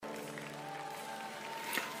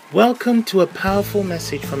Welcome to a powerful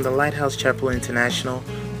message from the Lighthouse Chapel International,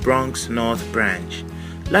 Bronx North Branch.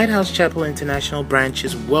 Lighthouse Chapel International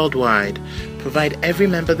branches worldwide provide every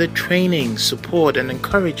member the training, support, and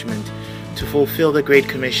encouragement to fulfill the Great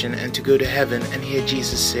Commission and to go to heaven and hear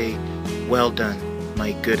Jesus say, "Well done,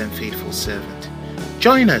 my good and faithful servant."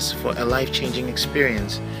 Join us for a life-changing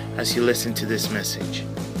experience as you listen to this message.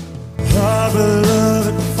 Our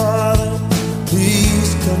beloved Father,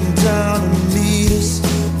 please come down and meet us.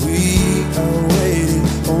 We are waiting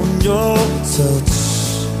on your touch.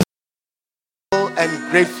 And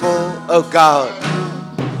grateful, oh God.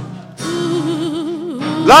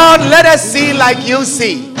 Lord, let us see like you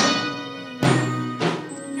see.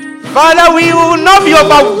 Father, we will not be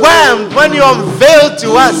overwhelmed when you unveil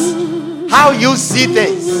to us how you see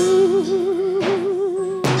things.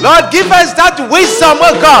 Lord, give us that wisdom,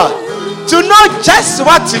 oh God, to know just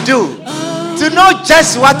what to do, to know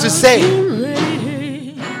just what to say.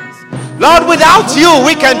 Lord, without you,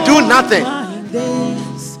 we can do nothing.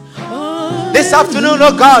 This afternoon,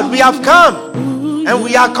 oh God, we have come and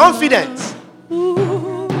we are confident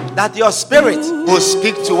that your Spirit will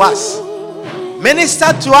speak to us.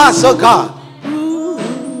 Minister to us, oh God.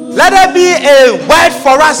 Let there be a word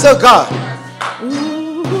for us, oh God.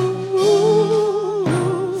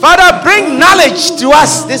 Father, bring knowledge to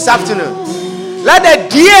us this afternoon. Let the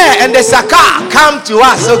deer and the saka come to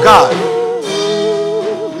us, oh God.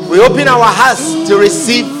 We open our hearts to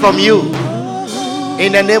receive from you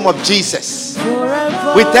in the name of Jesus.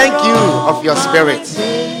 We thank you of your Spirit.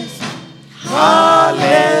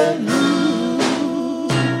 Hallelujah.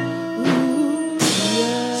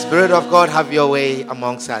 Spirit of God, have your way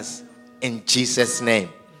amongst us in Jesus' name.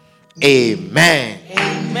 Amen.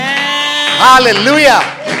 Amen. Hallelujah.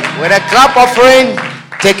 With a clap offering,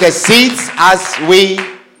 take a seat as we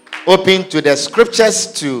open to the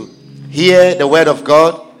scriptures to hear the word of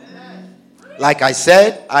God. Like I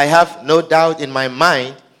said, I have no doubt in my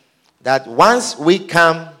mind that once we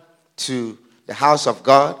come to the house of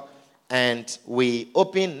God and we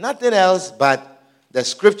open nothing else but the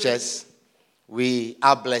scriptures, we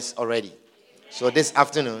are blessed already. So this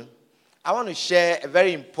afternoon, I want to share a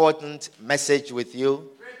very important message with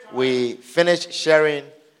you. We finished sharing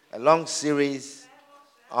a long series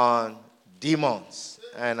on demons,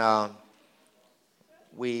 and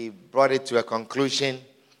we brought it to a conclusion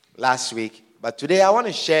last week. But today I want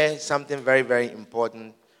to share something very, very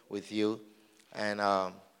important with you. And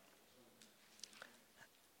I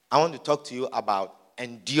want to talk to you about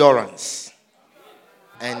endurance.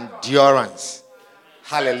 Endurance.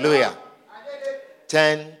 Hallelujah.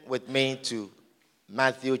 Turn with me to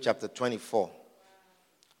Matthew chapter 24.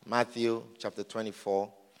 Matthew chapter 24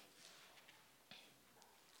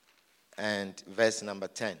 and verse number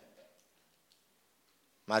 10.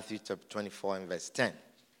 Matthew chapter 24 and verse 10.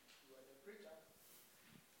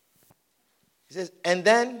 He says, "And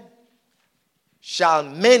then shall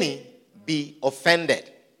many be offended,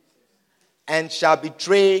 and shall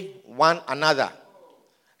betray one another,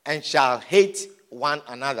 and shall hate one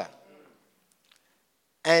another.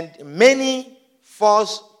 And many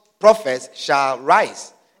false prophets shall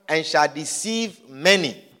rise, and shall deceive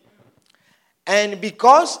many. And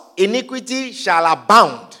because iniquity shall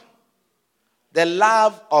abound, the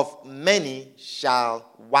love of many shall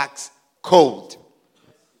wax cold.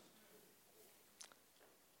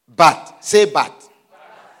 But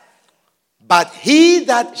he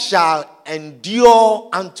that shall endure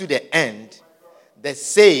unto the end, the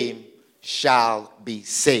same shall be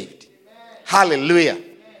saved." Hallelujah.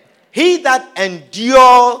 He that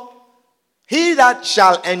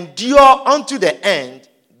shall endure unto the end,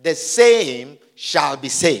 the same shall be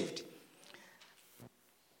saved.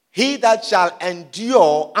 He that shall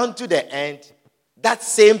endure unto the end, that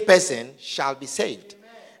same person shall be saved.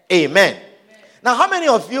 Amen. Now, how many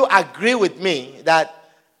of you agree with me that,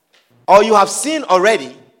 or you have seen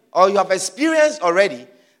already, or you have experienced already,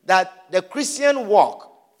 that the Christian walk,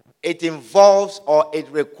 it involves or it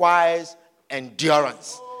requires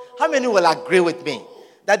endurance? How many will agree with me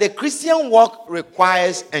that the Christian walk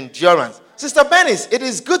requires endurance? Sister Benis, it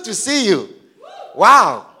is good to see you.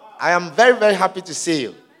 Wow. I am very, very happy to see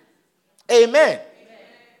you. Amen.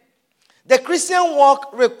 The Christian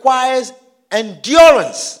walk requires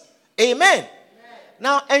endurance. Amen.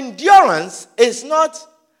 Now, endurance is not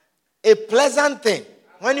a pleasant thing.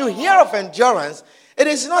 When you hear of endurance, it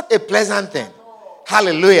is not a pleasant thing.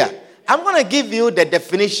 Hallelujah. I'm going to give you the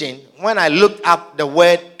definition. When I looked up the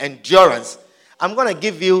word endurance, I'm going to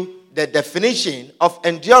give you the definition of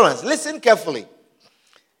endurance. Listen carefully.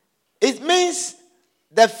 It means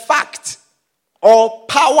the fact or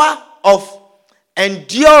power of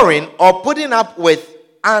enduring or putting up with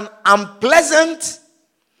an unpleasant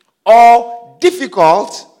or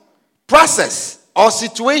difficult process or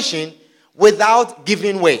situation without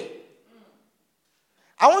giving way.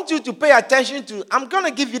 I want you to pay attention to, I'm going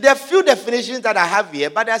to give you the few definitions that I have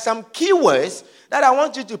here, but there are some keywords that I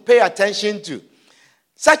want you to pay attention to,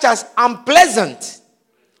 such as unpleasant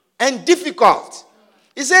and difficult.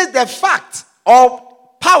 It says the fact or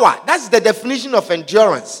power, that's the definition of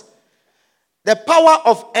endurance. The power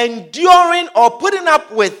of enduring or putting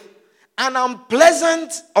up with an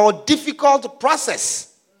unpleasant or difficult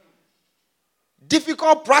process.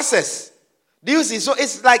 Difficult process. Do you see? So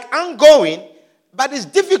it's like ongoing, but it's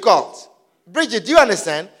difficult. Bridget, do you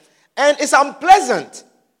understand? And it's unpleasant.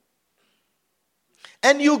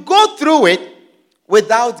 And you go through it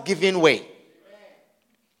without giving way.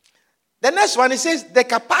 The next one, it says the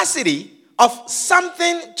capacity of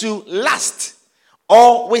something to last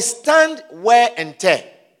or withstand wear and tear.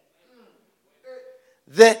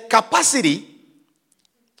 The capacity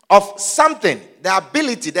of something, the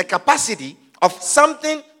ability, the capacity of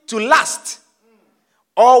something to last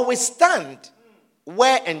or withstand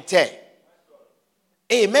wear and tear.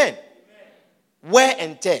 Amen. Wear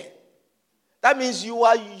and tear. That means you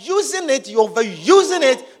are using it, you're overusing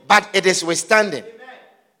it, but it is withstanding.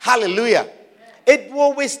 Hallelujah. It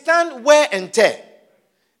will withstand wear and tear.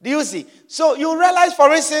 Do you see? So you realize,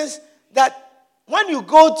 for instance, that when you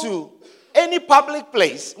go to any public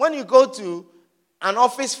place, when you go to an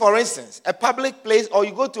office, for instance, a public place, or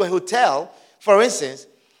you go to a hotel, for instance,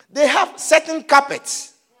 they have certain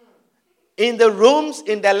carpets in the rooms,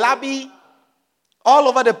 in the lobby, all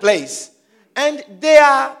over the place. And they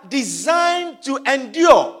are designed to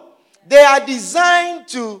endure. They are designed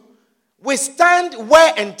to withstand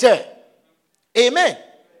wear and tear. Amen.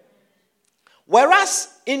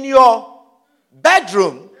 Whereas in your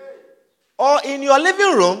bedroom or in your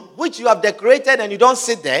living room, which you have decorated and you don't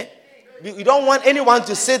sit there, you don't want anyone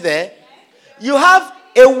to sit there, you have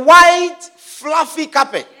a white fluffy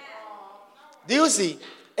carpet. Do you see?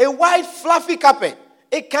 A white fluffy carpet.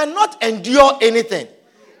 It cannot endure anything.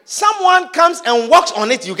 Someone comes and walks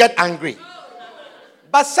on it, you get angry.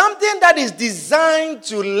 But something that is designed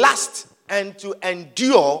to last and to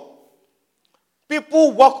endure,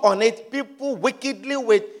 people walk on it. People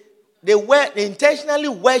wickedly they intentionally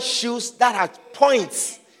wear shoes that have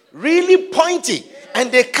points, really pointy,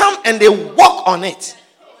 and they come and they walk on it,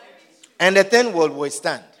 and the thing will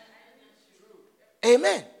withstand.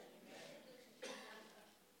 Amen.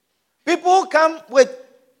 People come with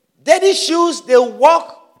dirty shoes, they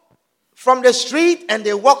walk from the street and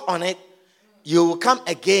they walk on it. You will come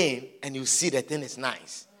again and you see the thing is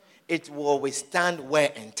nice. It will withstand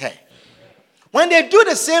wear and tear. When they do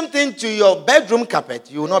the same thing to your bedroom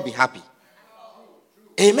carpet, you will not be happy.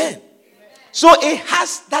 Amen. So it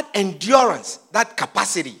has that endurance, that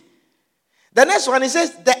capacity. The next one, it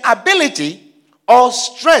says the ability or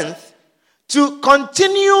strength to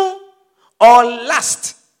continue or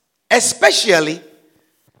last, especially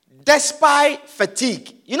despite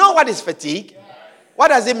fatigue. You know what is fatigue? What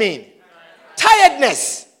does it mean?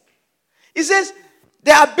 Tiredness. It says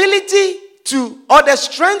the ability to, or the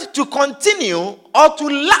strength to continue or to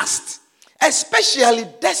last, especially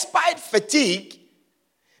despite fatigue,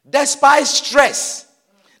 despite stress,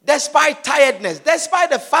 despite tiredness, despite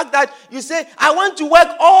the fact that you say, I want to work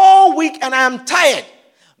all week and I am tired,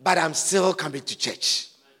 but I'm still coming to church.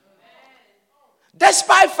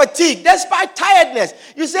 Despite fatigue, despite tiredness,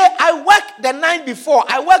 you say, I work the night before,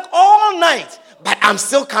 I work all night, but I'm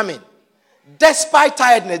still coming. Despite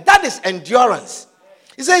tiredness, that is endurance.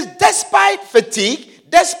 He says, despite fatigue,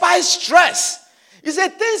 despite stress. He said,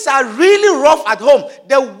 things are really rough at home.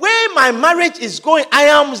 The way my marriage is going, I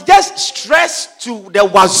am just stressed to the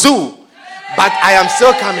wazoo, but I am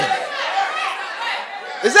still coming.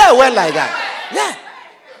 Is there a word like that? Yeah.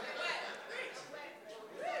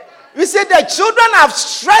 You say, the children have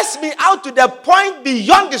stressed me out to the point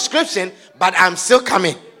beyond description, but I'm still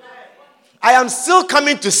coming. I am still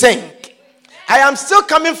coming to sing. I am still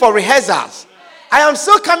coming for rehearsals. I am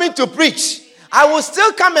still coming to preach. I will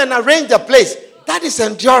still come and arrange the place. That is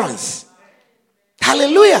endurance.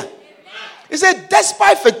 Hallelujah. He said,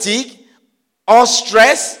 despite fatigue or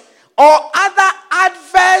stress or other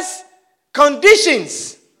adverse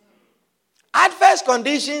conditions. Adverse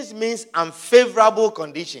conditions means unfavorable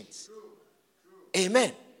conditions.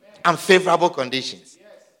 Amen. Unfavorable conditions.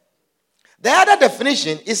 The other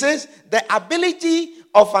definition, it says the ability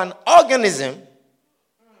of an organism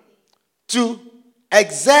to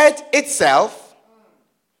exert itself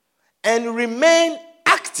and remain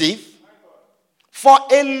active for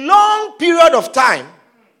a long period of time.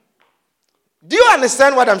 Do you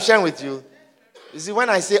understand what I'm sharing with you? You see, when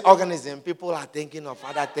I say organism, people are thinking of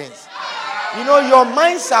other things. You know, your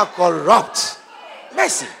minds are corrupt.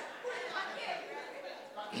 Mercy.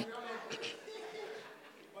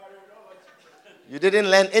 You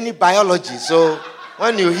didn't learn any biology, so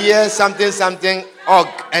when you hear something, org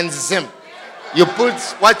and zim, you put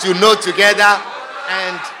what you know together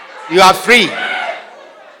and you are free.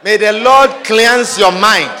 May the Lord cleanse your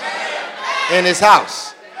mind in his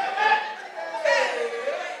house.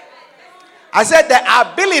 I said the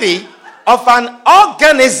ability of an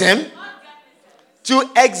organism to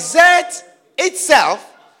exert itself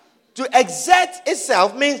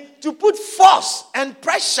means to put force and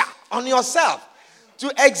pressure on yourself,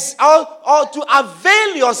 to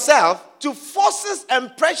avail yourself to forces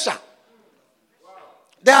and pressure.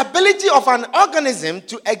 The ability of an organism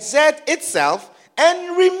to exert itself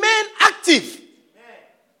and remain active.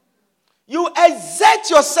 You exert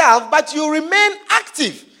yourself, but you remain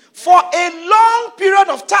active for a long period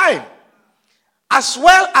of time, as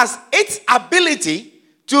well as its ability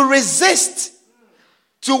to resist,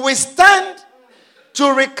 to withstand,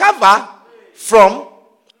 to recover from,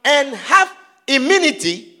 and have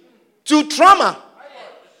immunity to trauma,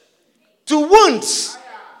 to wounds,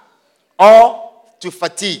 or to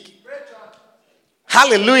fatigue.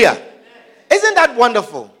 Hallelujah. Isn't that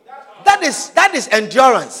wonderful? That is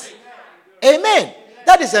endurance. Amen.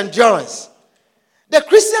 That is endurance. The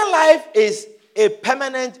Christian life is a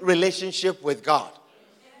permanent relationship with God.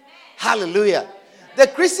 Hallelujah. The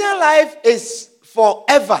Christian life is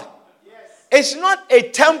forever. It's not a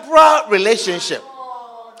temporal relationship.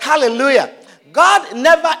 Hallelujah. God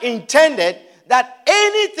never intended that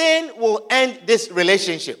anything will end this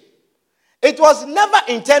relationship. It was never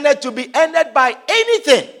intended to be ended by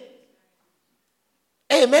anything.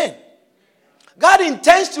 Amen. God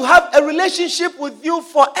intends to have a relationship with you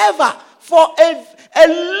forever, for a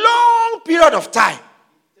long period of time.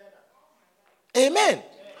 Amen.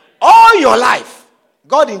 All your life,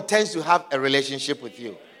 God intends to have a relationship with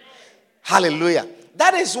you. Hallelujah.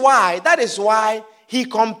 That is why he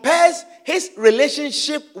compares his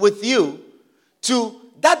relationship with you to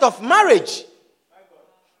that of marriage.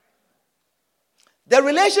 The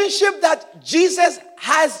relationship that Jesus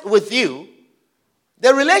has with you,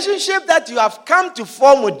 the relationship that you have come to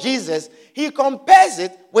form with Jesus, he compares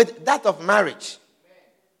it with that of marriage.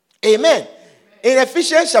 Amen. In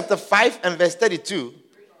Ephesians chapter 5 and verse 32,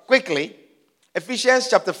 quickly, Ephesians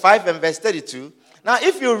chapter 5 and verse 32. Now,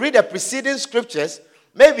 if you read the preceding scriptures,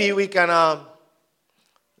 maybe we can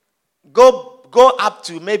go up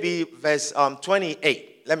to maybe verse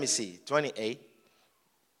 28. Let me see, 28.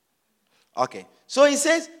 Okay. So he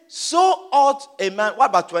says, so ought a man, what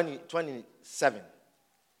about 27?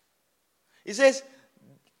 He says,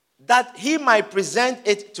 that he might present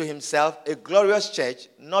it to himself a glorious church,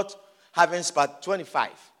 not having spot. 25.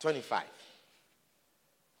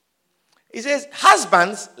 He says,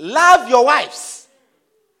 husbands, love your wives,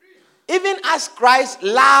 even as Christ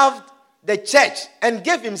loved the church and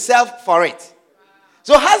gave himself for it.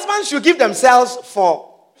 So husbands should give themselves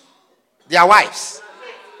for their wives.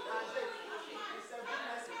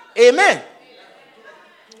 Amen.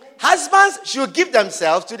 Husbands should give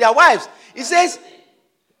themselves to their wives. He says,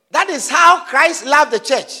 that is how Christ loved the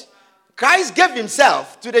church. Christ gave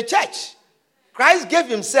himself to the church. Christ gave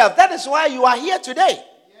himself. That is why you are here today.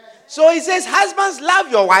 So he says, husbands,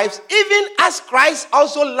 love your wives, even as Christ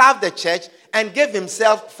also loved the church and gave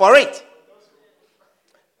himself for it.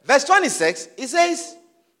 Verse 26, he says,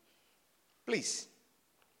 please.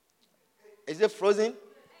 Is it frozen?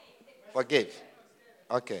 Forgive.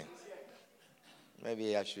 Okay.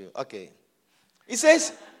 Maybe I should. Okay. He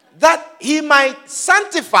says, that he might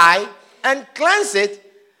sanctify and cleanse it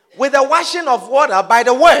with the washing of water by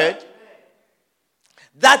the word,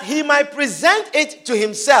 that he might present it to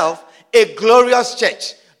himself a glorious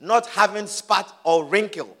church, not having spot or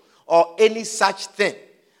wrinkle or any such thing,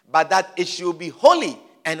 but that it should be holy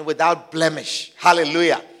and without blemish.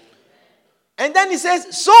 Hallelujah. And then he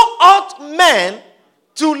says, so ought men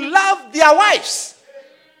to love their wives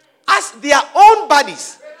as their own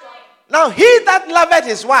bodies. Now, he that loveth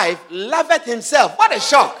his wife, loveth himself. What a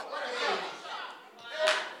shock.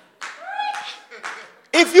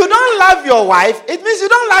 If you don't love your wife, it means you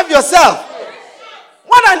don't love yourself.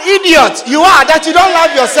 What an idiot you are that you don't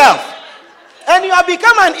love yourself. And you have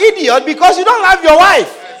become an idiot because you don't love your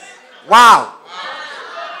wife. Wow.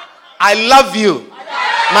 I love you,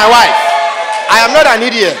 my wife. I am not an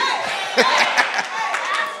idiot.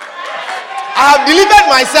 I have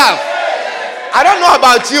delivered myself. I don't know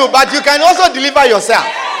about you, but you can also deliver yourself.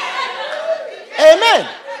 Amen.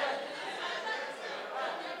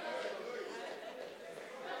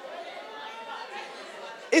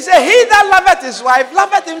 He said, he that loveth his wife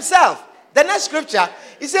loveth himself. The next scripture,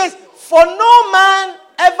 he says, for no man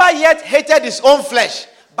ever yet hated his own flesh,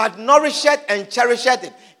 but nourisheth and cherisheth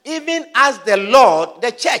it, even as the Lord,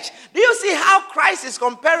 the church. Do you see how Christ is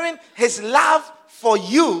comparing his love for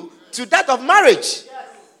you to that of marriage?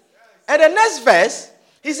 And the next verse,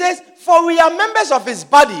 he says, for we are members of his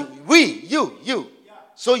body. We, you.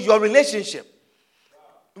 So your relationship.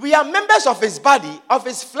 We are members of his body, of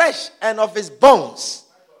his flesh, and of his bones.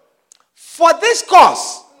 For this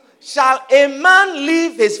cause shall a man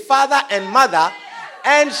leave his father and mother,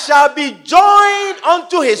 and shall be joined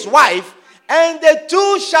unto his wife, and the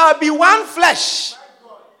two shall be one flesh.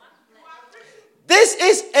 This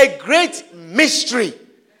is a great mystery.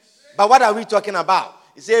 But what are we talking about?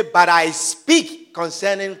 He said, but I speak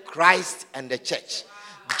concerning Christ and the church.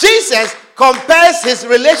 Jesus compares his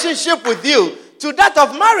relationship with you to that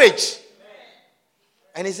of marriage.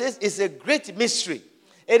 And he says it's a great mystery.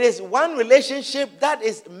 It is one relationship that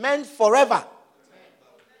is meant forever.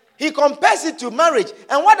 He compares it to marriage.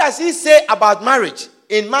 And what does he say about marriage?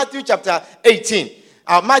 In Matthew chapter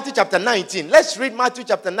 19. Let's read Matthew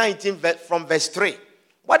chapter 19 from verse 3.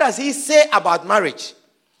 What does he say about marriage?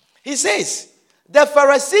 He says, the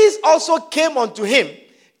Pharisees also came unto him,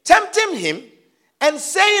 tempting him, and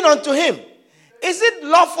saying unto him, is it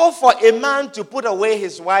lawful for a man to put away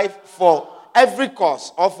his wife for every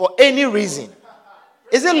cause or for any reason?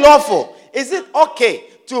 Is it lawful? Is it okay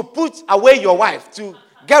to put away your wife, to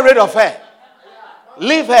get rid of her,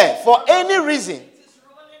 leave her for any reason?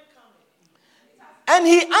 And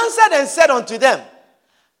he answered and said unto them,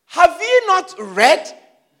 have ye not read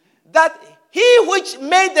that he which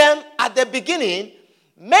made them at the beginning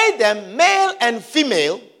made them male and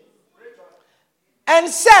female, and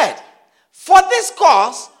said, for this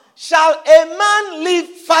cause shall a man leave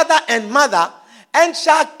father and mother, and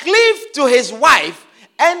shall cleave to his wife,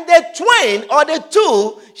 and the twain or the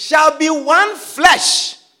two shall be one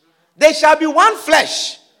flesh. They shall be one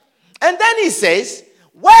flesh. And then he says,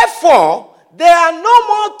 wherefore there are no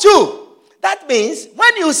more two. That means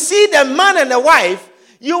when you see the man and the wife,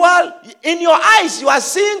 you are, in your eyes, you are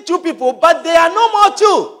seeing two people, but they are no more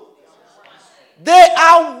two. They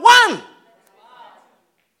are one.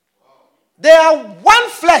 They are one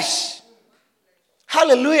flesh.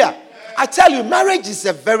 Hallelujah. I tell you, marriage is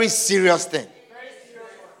a very serious thing.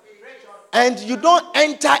 And you don't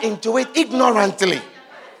enter into it ignorantly.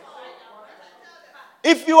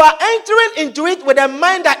 If you are entering into it with a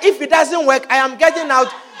mind that if it doesn't work, I am getting out,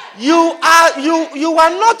 you are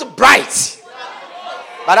not bright.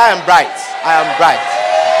 But I am bright. I am bright.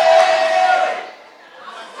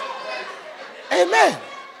 Amen.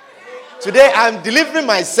 Today I am delivering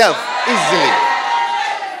myself easily.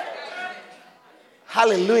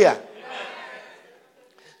 Hallelujah.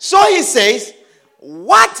 So he says,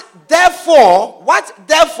 what therefore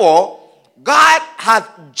God hath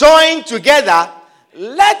joined together,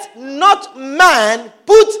 let not man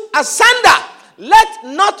put asunder. Let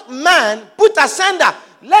not man put asunder.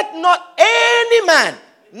 Let not any man,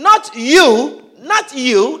 not you.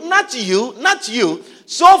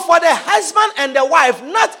 So for the husband and the wife,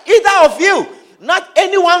 not either of you, not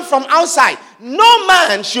anyone from outside, no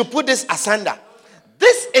man should put this asunder.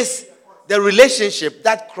 This is the relationship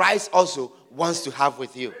that Christ also wants to have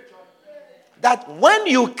with you. That when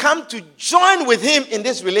you come to join with him in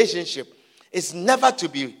this relationship, it's never to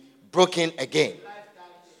be broken again.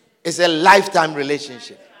 It's a lifetime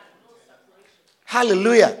relationship.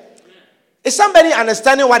 Hallelujah. Is somebody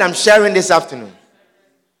understanding what I'm sharing this afternoon?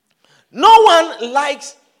 No one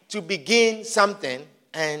likes to begin something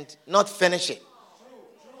and not finish it.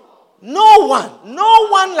 No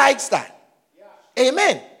one likes that.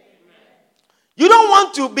 Amen. You don't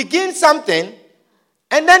want to begin something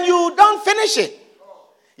and then you don't finish it.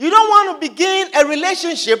 You don't want to begin a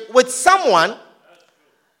relationship with someone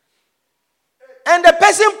and the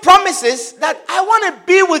person promises that I want to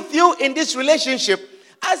be with you in this relationship.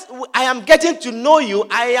 As I am getting to know you,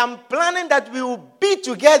 I am planning that we will be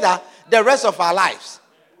together the rest of our lives.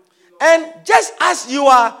 And just as you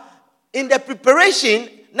are in the preparation,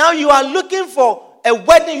 now you are looking for a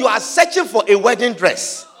wedding, you are searching for a wedding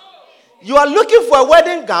dress. You are looking for a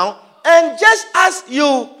wedding gown, and just as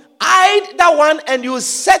you eyed that one and you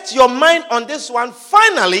set your mind on this one,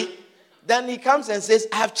 finally, then he comes and says,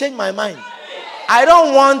 I have changed my mind. I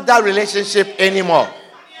don't want that relationship anymore.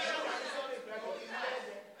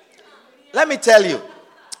 Let me tell you,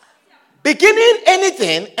 beginning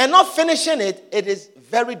anything and not finishing it, it is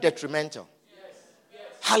very detrimental.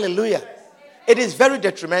 Hallelujah. It is very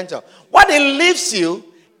detrimental. What it leaves you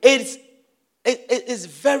is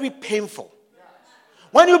very painful.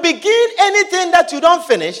 When you begin anything that you don't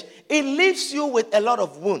finish, it leaves you with a lot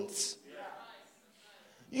of wounds.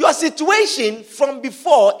 Your situation from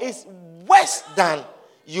before is worse than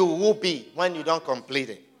you will be when you don't complete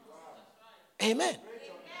it. Amen.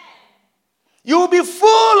 You will be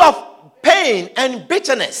full of pain and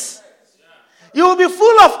bitterness. You will be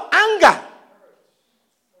full of anger.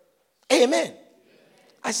 Amen.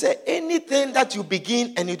 I say anything that you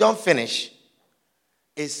begin and you don't finish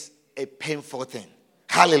is a painful thing.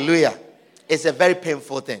 Hallelujah. It's a very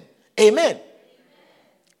painful thing. Amen.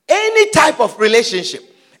 Any type of relationship.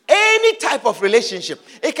 Any type of relationship.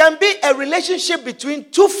 It can be a relationship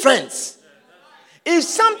between two friends. If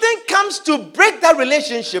something comes to break that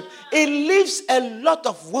relationship, it leaves a lot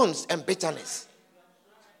of wounds and bitterness.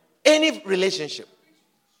 Any relationship.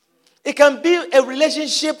 It can be a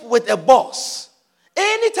relationship with a boss.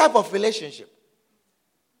 Any type of relationship.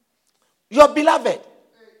 Your beloved.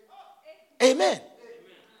 Amen.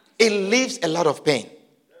 It leaves a lot of pain.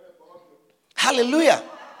 Hallelujah.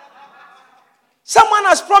 Someone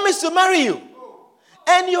has promised to marry you.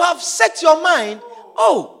 And you have set your mind,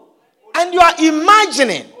 and you are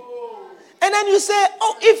imagining. And then you say,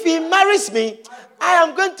 if he marries me, I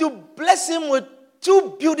am going to bless him with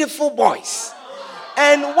 2 beautiful boys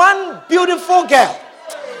and 1 beautiful girl.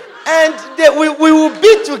 And we will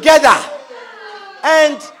be together.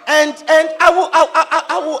 And I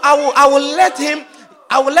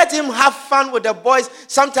will let him have fun with the boys.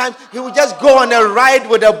 Sometimes he will just go on a ride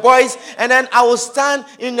with the boys, and then I will stand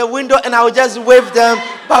in the window and I will just wave them,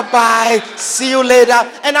 bye-bye, see you later.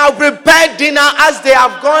 And I'll prepare dinner as they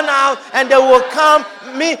have gone out, and they will come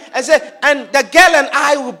me and say, and the girl and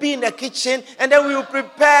I will be in the kitchen, and then we will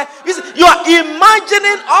prepare. You are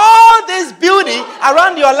imagining all this beauty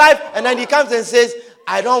around your life, and then he comes and says,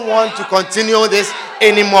 I don't want to continue this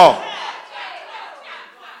anymore.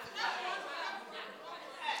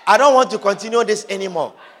 I don't want to continue this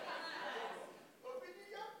anymore.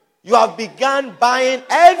 You have begun buying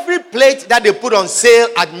every plate that they put on sale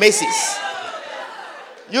at Macy's.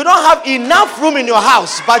 You don't have enough room in your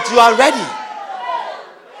house, but you are ready.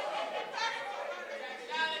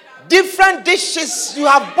 Different dishes. You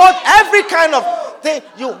have bought every kind of thing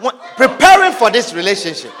you want, preparing for this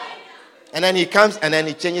relationship. And then he comes and then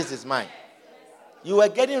he changes his mind. You are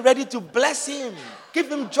getting ready to bless him. Give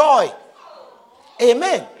him joy.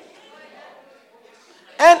 Amen.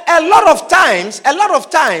 And a lot of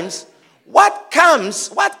times, what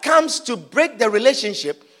comes to break the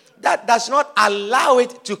relationship that does not allow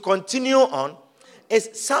it to continue on is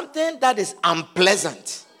something that is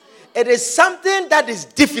unpleasant. It is something that is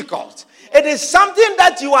difficult. It is something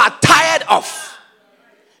that you are tired of.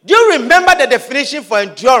 Do you remember the definition for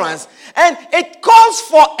endurance? And it calls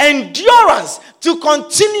for endurance to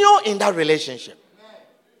continue in that relationship.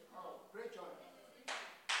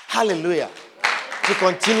 Hallelujah. To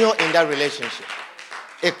continue in that relationship.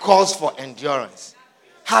 It calls for endurance.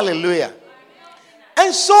 Hallelujah.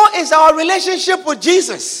 And so is our relationship with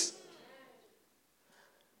Jesus.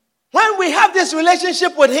 When we have this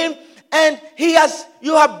relationship with him, and you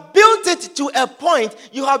have built it to a point,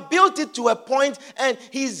 and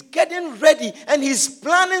he's getting ready, and he's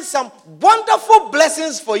planning some wonderful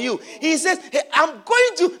blessings for you. He says, hey,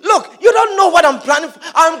 you don't know what I'm planning for.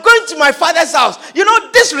 I'm going to my father's house. You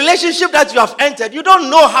know, this relationship that you have entered, you don't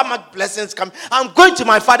know how much blessings come. I'm going to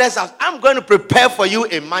my father's house. I'm going to prepare for you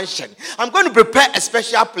a mansion. I'm going to prepare a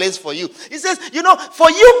special place for you. He says,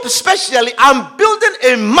 for you especially, I'm building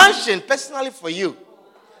a mansion personally for you.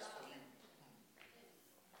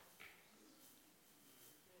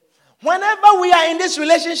 Whenever we are in this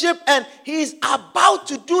relationship and he is about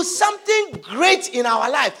to do something great in our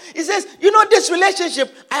life, he says, this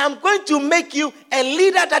relationship, I am going to make you a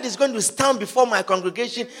leader that is going to stand before my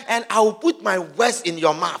congregation, and I will put my words in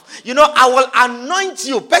your mouth. I will anoint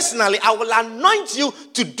you personally. I will anoint you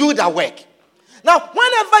to do the work. Now,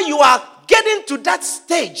 whenever you are getting to that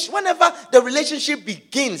stage, whenever the relationship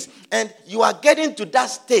begins and you are getting to that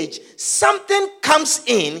stage, something comes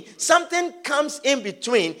in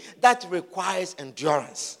between that requires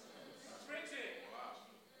endurance.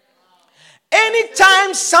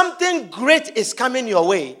 Anytime something great is coming your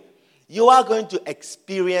way, you are going to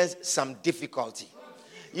experience some difficulty.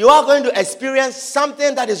 You are going to experience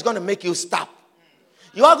something that is going to make you stop.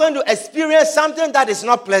 You are going to experience something that is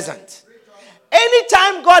not pleasant.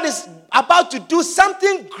 Anytime God is about to do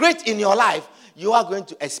something great in your life, you are going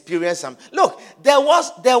to experience some. Look, there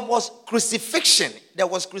was crucifixion. There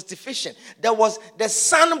was crucifixion. There was the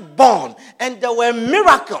Son born. And there were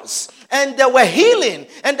miracles. And there were healing.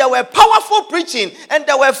 And there were powerful preaching. And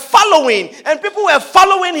there were following. And people were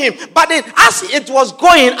following him. But as it was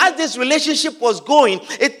going, as this relationship was going,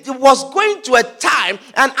 it was going to a time.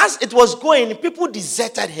 And as it was going, people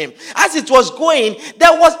deserted him. As it was going,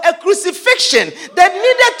 there was a crucifixion. There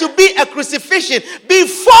needed to be a crucifixion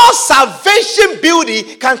before salvation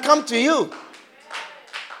beauty can come to you.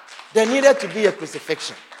 There needed to be a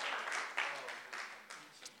crucifixion.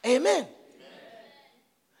 Amen.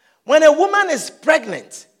 When a woman is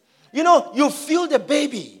pregnant, you feel the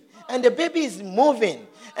baby, and the baby is moving,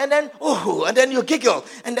 and then you giggle,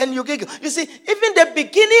 and then you giggle. You see, even the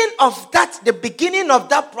beginning of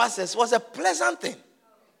that process was a pleasant thing.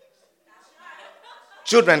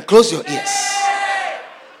 Children, close your ears.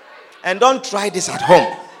 And don't try this at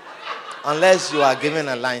home unless you are given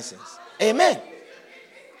a license. Amen.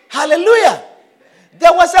 Hallelujah.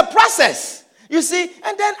 There was a process, you see,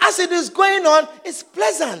 and then as it is going on, it's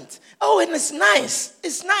pleasant. Oh, and it's nice.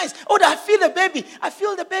 It's nice. Oh, I feel the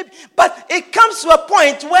baby. But it comes to a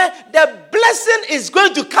point where the blessing is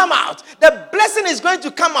going to come out. The blessing is going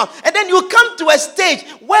to come out. And then you come to a stage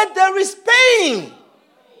where there is pain.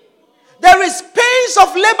 There is pains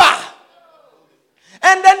of labor.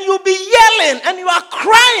 And then you'll be yelling and you are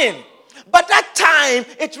crying. But that time,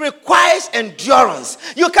 it requires endurance.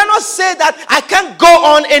 You cannot say that I can't go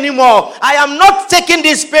on anymore. I am not taking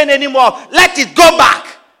this pain anymore. Let it go back.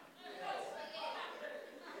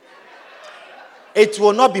 It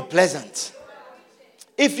will not be pleasant.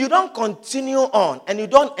 If you don't continue on and you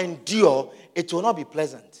don't endure, it will not be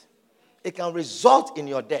pleasant. It can result in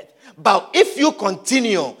your death. But if you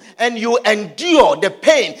continue and you endure the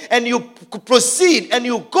pain and you proceed and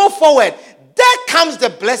you go forward, there comes the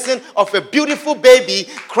blessing of a beautiful baby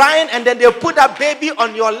crying, and then they'll put that baby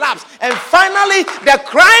on your laps. And finally, the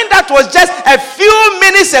crying that was just a few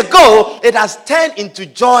minutes ago, it has turned into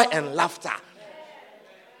joy and laughter.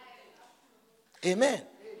 Amen.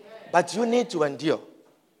 But you need to endure.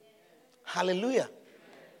 Hallelujah.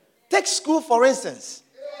 Take school, for instance.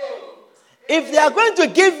 If they are going to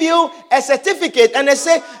give you a certificate and they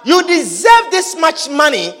say, you deserve this much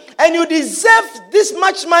money, and you deserve this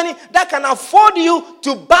much money that can afford you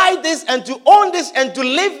to buy this and to own this and to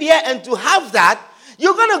live here and to have that,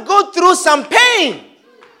 you're going to go through some pain.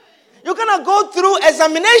 You're going to go through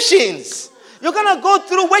examinations. You're going to go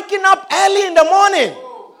through waking up early in the morning.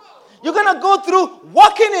 You're going to go through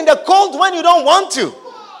walking in the cold when you don't want to.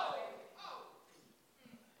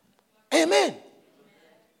 Amen.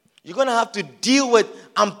 You're going to have to deal with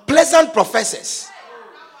unpleasant professors.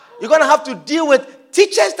 You're going to have to deal with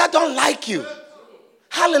teachers that don't like you.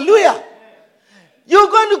 Hallelujah. You're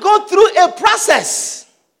going to go through a process.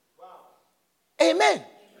 Amen.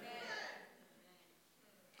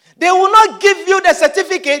 They will not give you the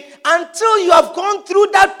certificate until you have gone through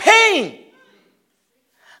that pain.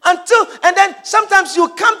 And then sometimes you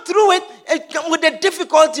come through it with the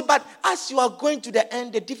difficulty, but as you are going to the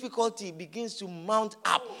end, the difficulty begins to mount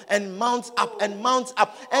up and mount up and mount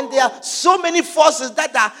up. And there are so many forces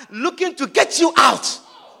that are looking to get you out.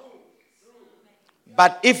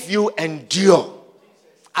 But if you endure,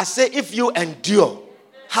 I say if you endure,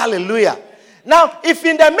 hallelujah. Now, if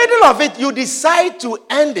in the middle of it you decide to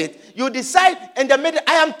end it, you decide in the middle,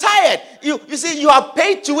 I am tired. You see, you have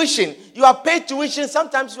paid tuition. You have paid tuition.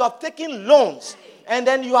 Sometimes you have taken loans. And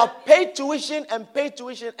then you have paid tuition, and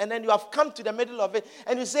then you have come to the middle of it,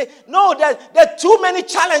 and you say, no, there are too many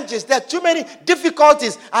challenges. There are too many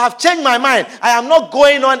difficulties. I have changed my mind. I am not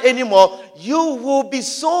going on anymore. You will be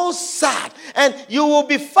so sad, and you will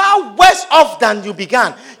be far worse off than you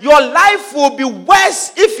began. Your life will be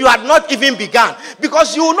worse if you had not even begun,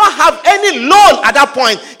 because you will not have any loan at that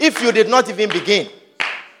point if you did not even begin.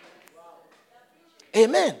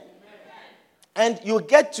 Amen. And you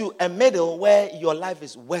get to a middle where your life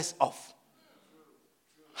is worse off.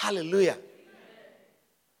 Hallelujah.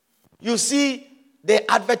 You see, they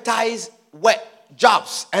advertise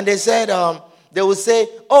jobs, and they said, they will say,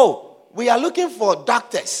 oh, we are looking for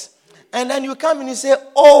doctors. And then you come and you say,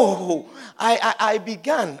 oh, I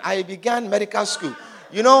began medical school.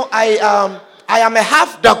 You know, I am a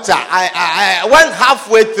half doctor. I went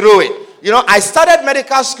halfway through it. You know, I started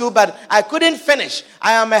medical school, but I couldn't finish.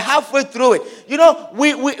 I am halfway through it. You know,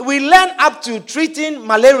 we learn up to treating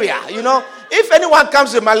malaria. You know, if anyone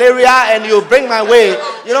comes with malaria and you bring my way,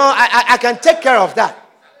 you know, I can take care of that.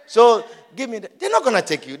 So give me that. They're not going to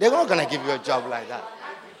take you. They're not going to give you a job like that.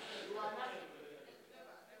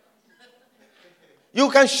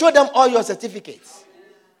 You can show them all your certificates.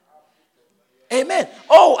 Amen.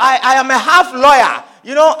 Oh, I am a half lawyer.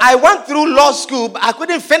 I went through law school, but I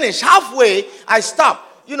couldn't finish. Halfway, I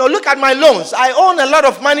stopped. Look at my loans. I own a lot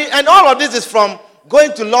of money, and all of this is from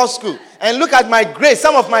going to law school. And look at my grades,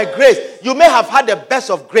 some of my grades. You may have had the best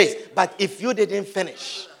of grades, but if you didn't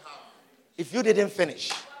finish, I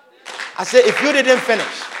say, if you didn't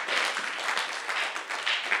finish.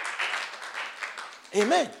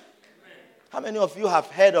 Amen. How many of you have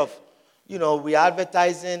heard of, we are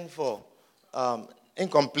advertising for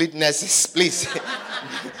incomplete nurses, please.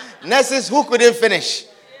 Nurses who couldn't finish.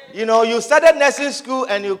 You started nursing school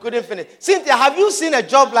and you couldn't finish. Cynthia, have you seen a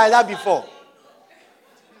job like that before?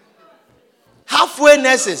 Halfway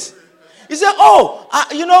nurses. You say,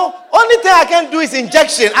 only thing I can do is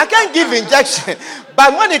injection. I can't give injection.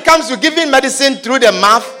 But when it comes to giving medicine through the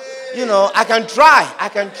mouth, I can try. I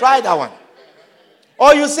can try that one.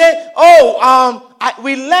 Or you say,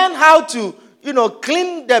 we learn how to,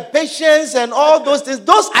 clean the patients and all those things.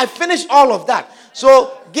 I finished all of that.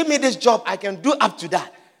 So give me this job. I can do up to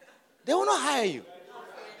that. They will not hire you.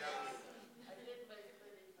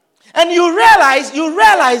 And you realize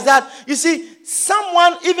that,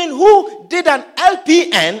 someone even who did an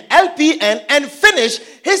LPN, and finished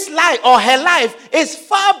his life or her life is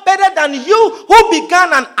far better than you who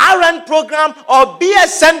began an RN program or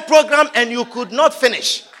BSN program and you could not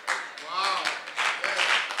finish. Wow.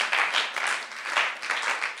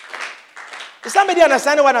 Is somebody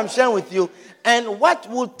understanding what I'm sharing with you? And what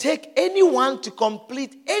will take anyone to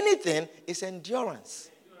complete anything is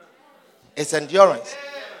endurance. It's endurance.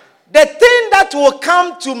 The thing that will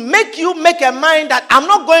come to make you make a mind that I'm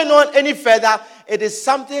not going on any further, it is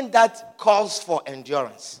something that calls for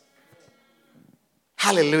endurance.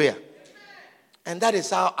 Hallelujah. And that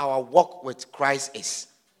is how our walk with Christ is.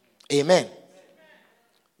 Amen.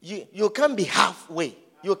 You can't be halfway.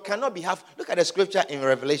 You cannot be half. Look at the scripture in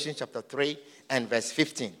Revelation chapter 3 and verse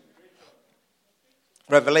 15.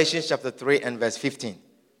 Revelation chapter 3 and verse 15.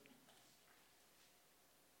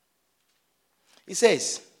 He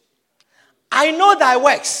says, I know thy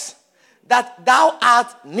works, that thou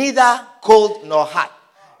art neither cold nor hot.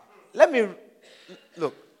 Let me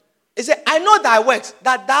look. He said, I know thy works,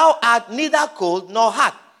 that thou art neither cold nor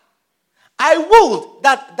hot. I would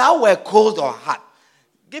that thou were cold or hot.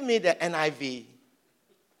 Give me the NIV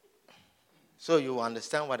so you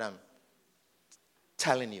understand what I'm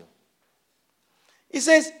telling you. He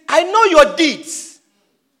says, I know your deeds,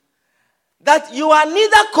 that you are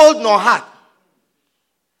neither cold nor hot.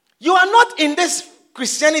 You are not in this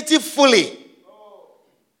Christianity fully.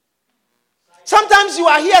 Sometimes you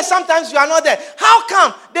are here, sometimes you are not there. How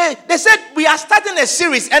come? They said we are starting a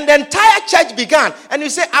series and the entire church began. And you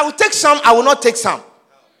say, I will take some, I will not take some.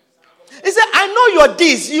 He said, I know your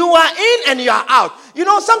deeds. You are in and you are out.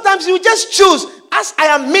 Sometimes you just choose. As I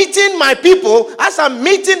am meeting my people, as I'm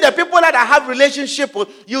meeting the people that I have relationship with,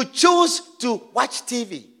 you choose to watch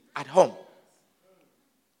TV at home.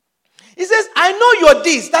 He says, I know your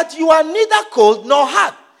deeds, that you are neither cold nor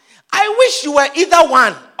hot. I wish you were either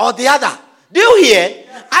one or the other. Do you hear?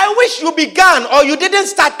 I wish you began or you didn't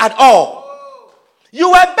start at all. You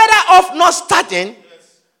were better off not starting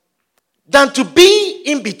than to be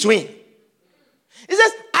in between. He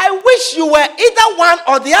says, I wish you were either one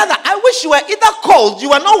or the other. I wish you were either cold,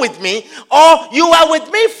 you are not with me, or you are with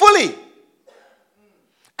me fully.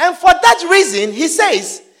 And for that reason, he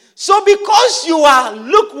says, so because you are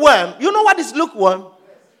lukewarm, you know what is lukewarm?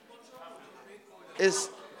 It's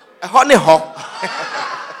a honey hog.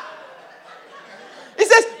 He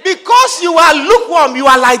says, because you are lukewarm, you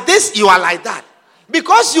are like this, you are like that.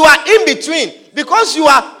 Because you are in between. Because you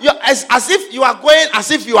are as if you are going, as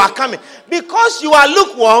if you are coming. Because you are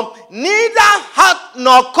lukewarm, neither hot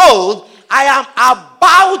nor cold, I am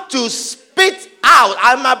about to spit out.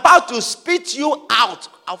 I'm about to spit you out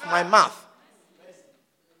of my mouth.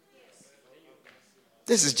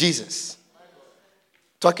 This is Jesus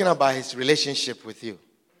talking about his relationship with you.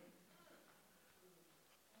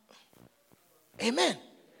 Amen.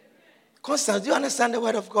 Constance, do you understand the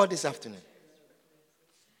word of God this afternoon?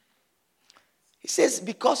 He says,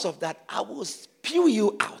 because of that, I will spew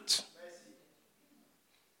you out.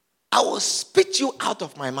 I will spit you out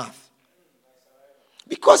of my mouth.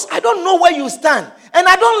 Because I don't know where you stand. And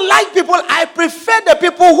I don't like people. I prefer the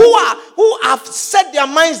people who have set their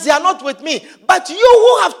minds, they are not with me. But you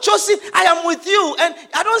who have chosen, I am with you. And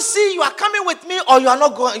I don't see you are coming with me or you are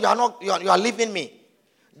not going, you are leaving me.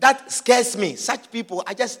 That scares me. Such people,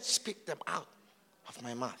 I just spit them out of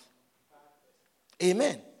my mouth.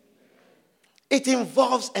 Amen. It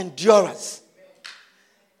involves endurance.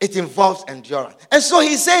 It involves endurance. And so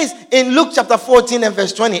he says in Luke chapter 14 and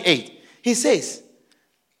verse 28, he says,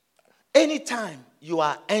 anytime you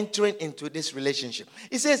are entering into this relationship.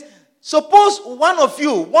 He says, suppose one of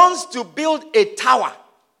you wants to build a tower.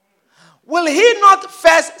 Will he not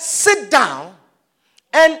first sit down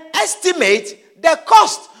and estimate the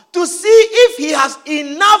cost to see if he has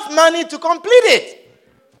enough money to complete it?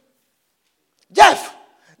 Jeff,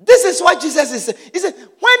 this is what Jesus is saying. He said,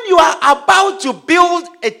 when you are about to build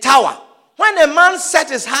a tower, when a man set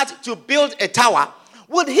his heart to build a tower,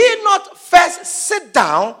 would he not first sit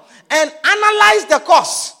down and analyze the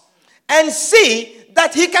cost and see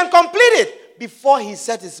that he can complete it before he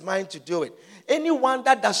set his mind to do it? Anyone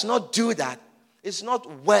that does not do that is not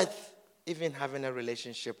worth even having a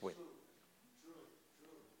relationship with.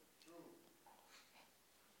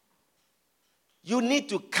 You need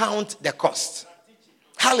to count the cost.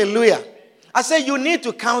 Hallelujah. I say you need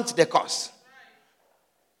to count the cost.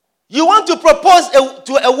 You want to propose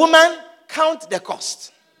to a woman, count the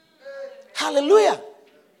cost. Hallelujah.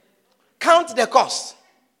 Count the cost.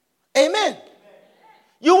 Amen.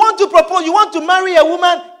 You want to propose, you want to marry a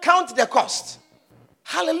woman, count the cost.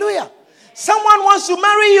 Hallelujah. Someone wants to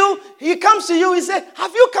marry you, he comes to you, he says,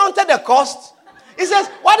 have you counted the cost? He says,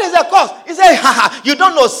 what is the cost? He says, you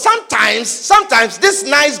don't know. Sometimes this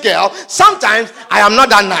nice girl, sometimes I am not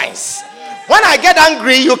that nice. When I get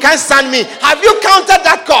angry, you can't stand me. Have you counted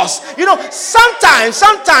that cost? You know, sometimes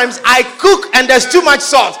I cook and there's too much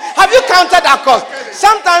salt. Have you counted that cost?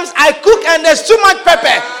 Sometimes I cook and there's too much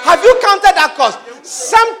pepper. Have you counted that cost?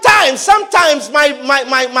 Sometimes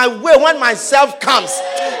my way when myself comes,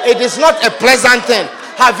 it is not a pleasant thing.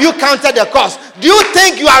 Have you counted the cost? Do you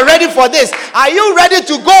think you are ready for this? Are you ready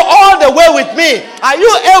to go all the way with me? Are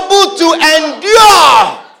you able to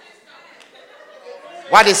endure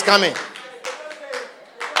what is coming?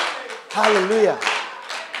 Hallelujah.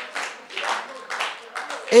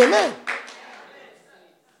 Amen.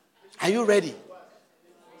 Are you ready?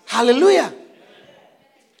 Hallelujah.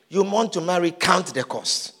 You want to marry, count the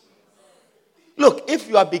cost. Look, if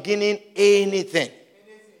you are beginning anything,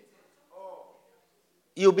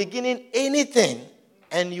 you're beginning anything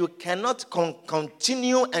and you cannot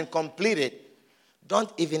continue and complete it,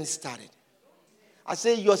 don't even start it. I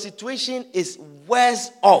say your situation is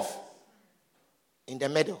worse off in the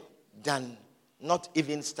middle than not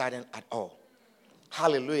even starting at all.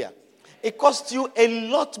 Hallelujah. It costs you a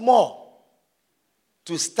lot more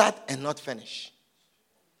to start and not finish.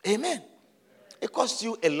 Amen. It costs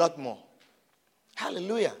you a lot more.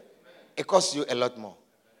 Hallelujah. It costs you a lot more.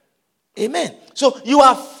 Amen. So you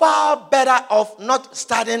are far better off not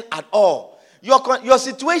starting at all. Your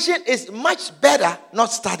situation is much better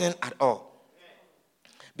not starting at all.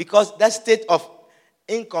 Because that state of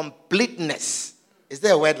incompleteness, is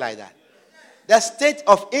there a word like that? That state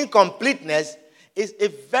of incompleteness is a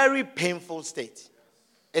very painful state.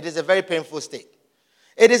 It is a very painful state.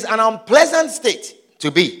 It is an unpleasant state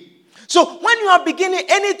to be. So when you are beginning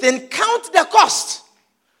anything, count the cost.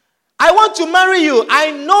 I want to marry you. I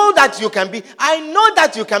know that you can be. I know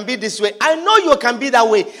that you can be this way. I know you can be that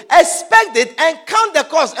way. Expect it and count the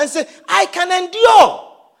cost and say, I can endure.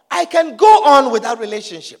 I can go on with that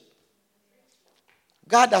relationship.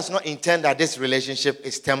 God does not intend that this relationship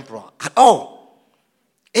is temporal at all.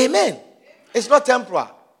 Amen. It's not temporal.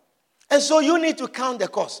 And so you need to count the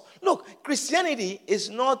cost. Look, Christianity is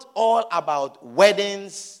not all about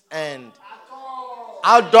weddings and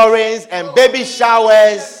outdoorings and baby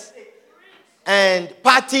showers and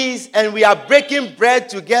parties and we are breaking bread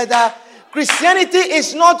together. Christianity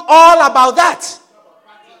is not all about that.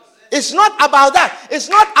 It's not about that. It's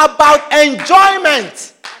not about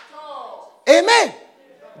enjoyment. Amen.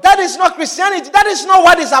 That is not Christianity. That is not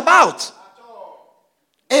what it's about.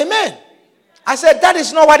 Amen. I said that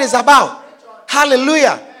is not what it's about.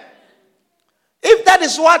 Hallelujah. If that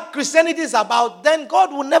is what Christianity is about, then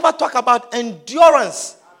God will never talk about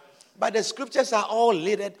endurance. But the scriptures are all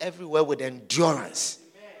littered everywhere with endurance.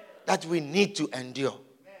 That we need to endure.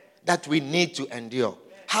 That we need to endure.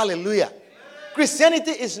 Hallelujah.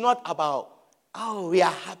 Christianity is not about, oh, we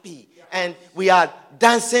are happy and we are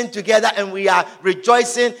dancing together and we are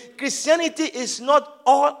rejoicing. Christianity is not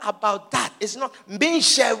all about that. It's not being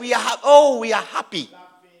shared. We are happy.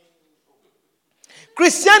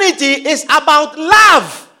 Christianity is about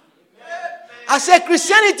love. I said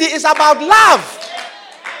Christianity is about love.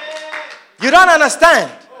 You don't understand.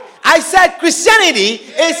 I said Christianity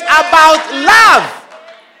is about love.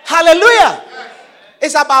 Hallelujah.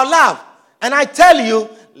 It's about love. And I tell you,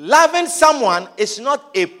 loving someone is not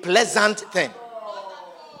a pleasant thing.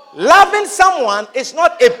 Loving someone is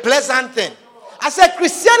not a pleasant thing. I said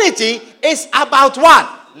Christianity is about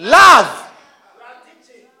what? Love.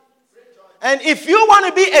 And if you want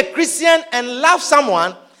to be a Christian and love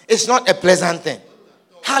someone, it's not a pleasant thing.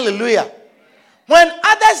 Hallelujah. When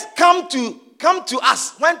others come to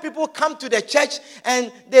us, when people come to the church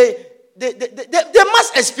and they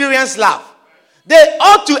must experience love. They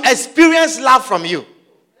ought to experience love from you.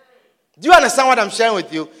 Do you understand what I'm sharing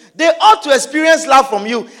with you? They ought to experience love from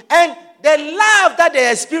you. And the love that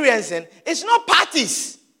they're experiencing is not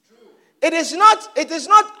parties. It is not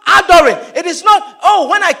adoring. It is not, oh,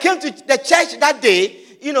 when I came to the church that day,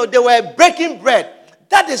 they were breaking bread.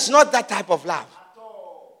 That is not that type of love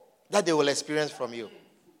that they will experience from you.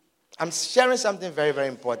 I'm sharing something very, very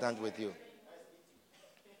important with you.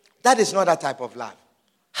 That is not that type of love.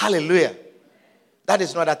 Hallelujah. That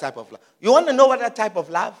is not that type of love. You want to know what that type of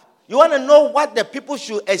love? You want to know what the people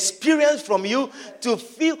should experience from you to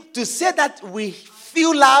say that we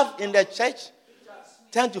feel love in the church?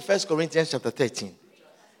 Turn to 1 Corinthians chapter 13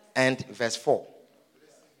 and verse 4.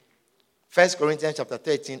 1 Corinthians chapter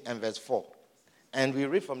 13 and verse 4. And we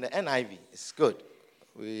read from the NIV. It's good.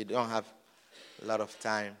 We don't have a lot of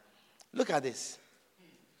time. Look at this.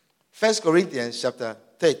 1 Corinthians chapter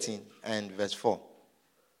 13 and verse 4.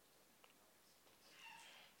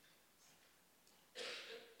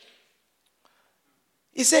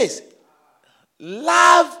 He says,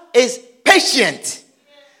 love is patient.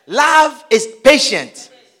 Love is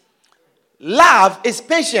patient. Love is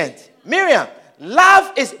patient. Miriam,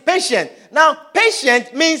 love is patient. Now,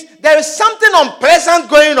 patient means there is something unpleasant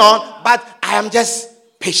going on, but I am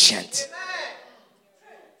just patient.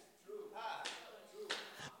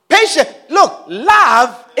 Patient. Look,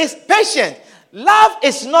 love is patient. Love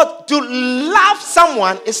is not, to love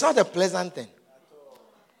someone is not a pleasant thing.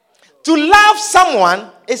 To love someone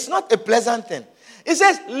is not a pleasant thing. It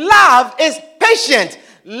says love is patient.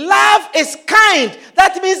 Love is kind.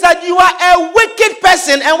 That means that you are a wicked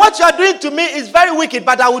person and what you are doing to me is very wicked,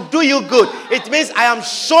 but I will do you good. It means I am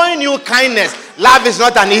showing you kindness. Love is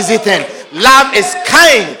not an easy thing. Love is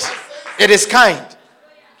kind. It is kind.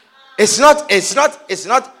 It's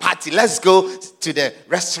not party. Let's go to the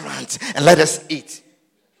restaurant and let us eat.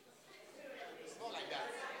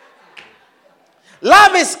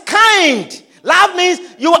 Love is kind. Love means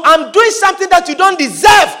I'm doing something that you don't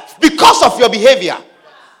deserve because of your behavior.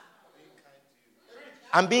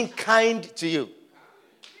 I'm being kind to you.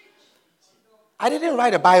 I didn't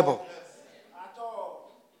write a Bible.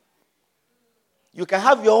 You can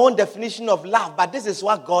have your own definition of love, but this is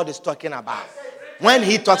what God is talking about when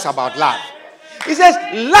he talks about love. He says,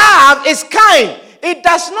 love is kind. It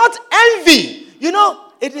does not envy.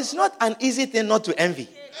 It is not an easy thing not to envy.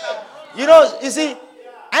 You see,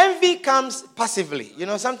 envy comes passively.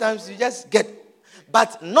 Sometimes you just get,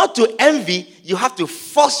 but not to envy, you have to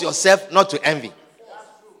force yourself not to envy.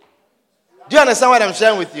 Do you understand what I'm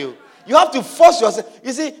sharing with you? You have to force yourself.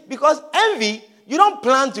 You see, because envy, you don't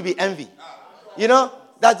plan to be envy.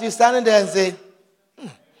 That you standing there and say,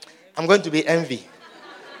 I'm going to be envy.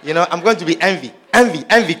 I'm going to be envy.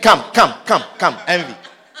 Envy, come, envy.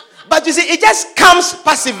 But you see, it just comes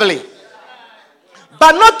passively.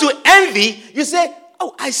 But not to envy, you say,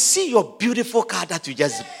 oh, I see your beautiful car that you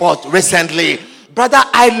just bought recently. Brother,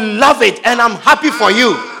 I love it and I'm happy for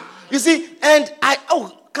you. You see, and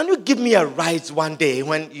can you give me a ride one day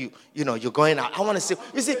when you're going out? I want to say,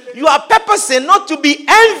 you see, you are purposing not to be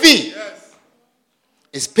envy. Yes.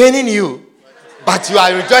 It's paining you, but you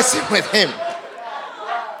are rejoicing with him.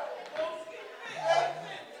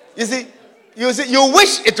 You see, you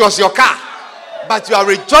wish it was your car, but you are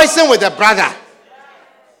rejoicing with a brother.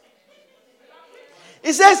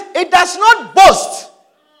 It says, it does not boast.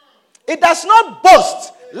 It does not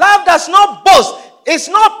boast. Love does not boast. It's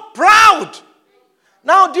not proud.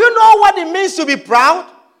 Now, do you know what it means to be proud?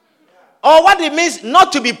 Or what it means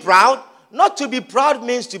not to be proud? Not to be proud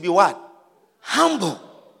means to be what? Humble.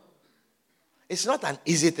 It's not an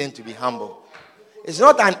easy thing to be humble. It's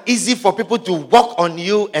not an easy for people to walk on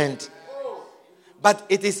you but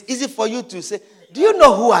it is easy for you to say, do you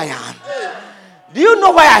know who I am? Do you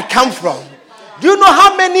know where I come from? Do you know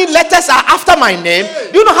how many letters are after my name?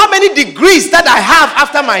 Do you know how many degrees that I have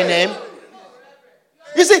after my name?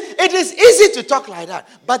 You see, it is easy to talk like that.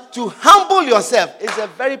 But to humble yourself is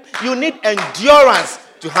you need endurance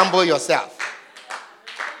to humble yourself.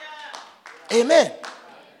 Amen.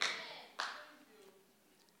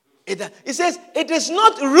 It says, it is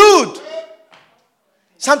not rude.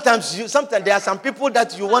 Sometimes there are some people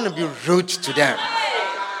that you want to be rude to them.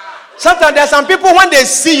 Sometimes there are some people when they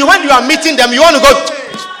see you, when you are meeting them, you want to go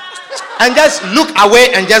and just look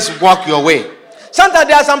away and just walk your way. Sometimes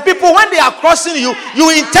there are some people when they are crossing you, you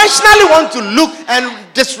intentionally want to look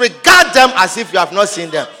and disregard them as if you have not seen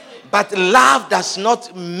them. But love does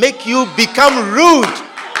not make you become rude.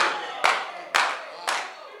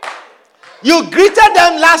 You greeted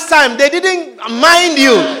them last time. They didn't mind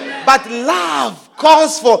you. But love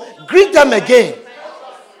calls for greet them again.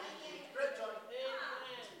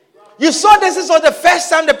 You saw this was the first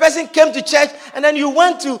time the person came to church, and then you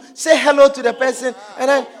went to say hello to the person, and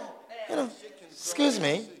then, excuse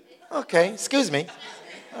me. Okay, excuse me.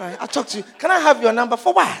 All right, I'll talk to you. Can I have your number?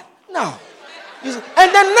 For what? No. And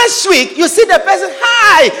then next week, you see the person,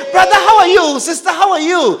 hi, brother, how are you? Sister, how are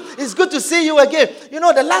you? It's good to see you again.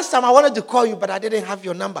 The last time I wanted to call you, but I didn't have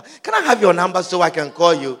your number. Can I have your number so I can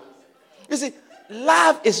call you? You see,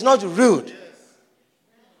 love is not rude.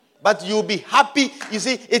 But you'll be happy. You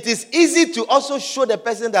see, it is easy to also show the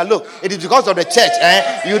person that, look, it is because of the church.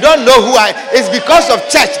 You don't know who it's because of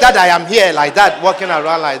church that I am here like that, walking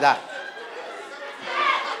around like that.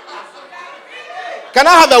 Can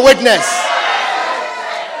I have a witness?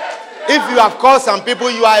 If you have called some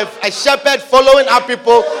people, you are a shepherd following up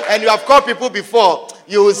people, and you have called people before,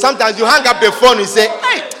 sometimes you hang up the phone and say,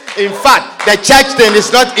 hey, in fact, the church thing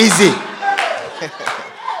is not easy.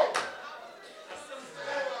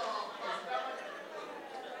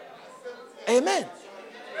 Amen.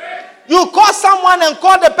 You call someone and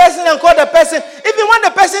call the person and call the person. Even when the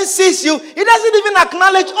person sees you, he doesn't even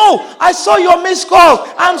acknowledge, oh, I saw your missed call.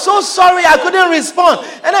 I'm so sorry I couldn't respond.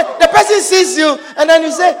 And then the person sees you and then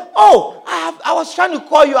you say, oh, I was trying to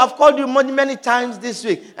call you. I've called you many, many times this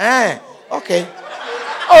week. Okay.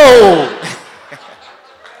 Oh.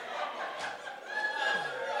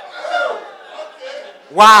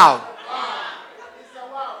 Wow.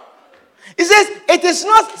 He says, it is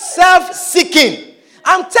not self-seeking.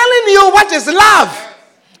 I'm telling you what is love.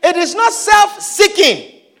 It is not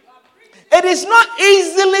self-seeking. It is not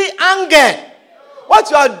easily angered. What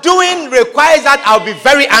you are doing requires that I'll be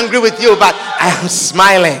very angry with you, but I am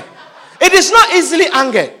smiling. It is not easily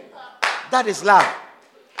angered. That is love.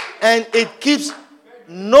 And it keeps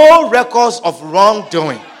no records of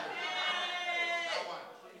wrongdoing.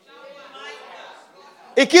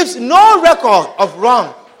 It keeps no record of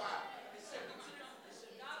wrong.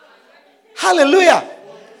 Hallelujah.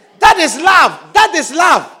 That is love. That is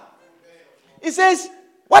love. It says,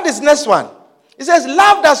 what is next one? It says,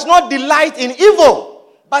 love does not delight in evil,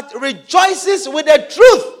 but rejoices with the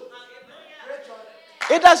truth.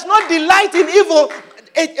 It does not delight in evil.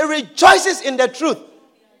 It rejoices in the truth.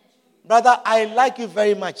 Brother, I like you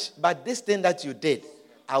very much, but this thing that you did,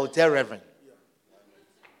 I will tell Reverend.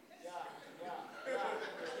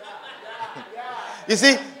 You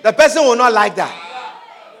see, the person will not like that.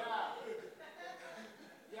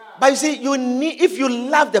 But you see, if you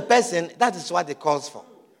love the person, that is what it calls for.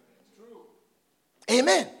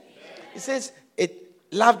 Amen. It says,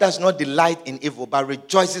 love does not delight in evil, but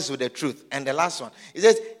rejoices with the truth. And the last one, it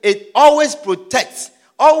says, it always protects,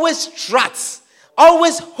 always trusts,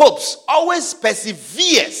 always hopes, always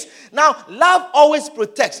perseveres. Now, love always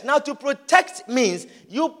protects. Now, to protect means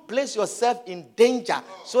you place yourself in danger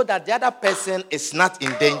so that the other person is not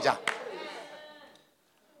in danger.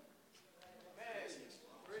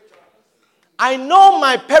 I know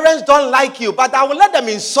my parents don't like you, but I will let them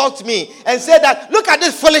insult me and say that, look at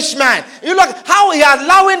this foolish man. You look how he is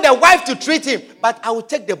allowing the wife to treat him. But I will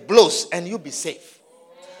take the blows and you'll be safe.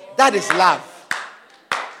 That is love.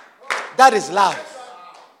 That is love.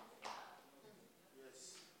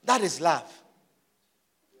 That is love.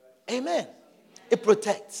 Amen. It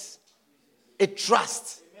protects. It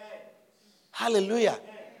trusts. Hallelujah.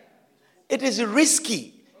 It is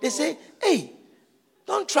risky. They say, hey,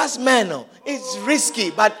 don't trust men. No. It's risky,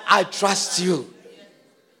 but I trust you.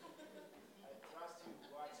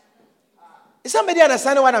 Is somebody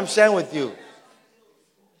understanding what I'm sharing with you?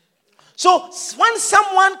 So when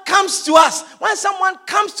someone comes to us, when someone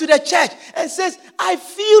comes to the church and says, I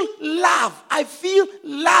feel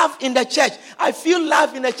love in the church. I feel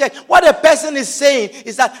love in the church. What a person is saying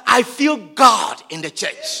is that I feel God in the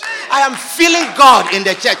church. I am feeling God in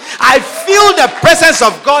the church. I feel the presence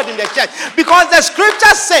of God in the church. Because the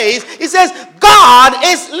scripture says, it says, God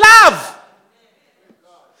is love.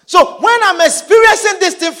 So when I'm experiencing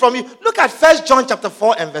this thing from you, look at 1 John chapter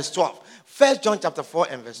 4 and verse 12. 1 John chapter 4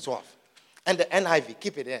 and verse 12. And the NIV,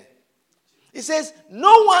 keep it there. It says,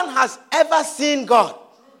 no one has ever seen God.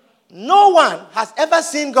 No one has ever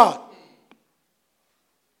seen God.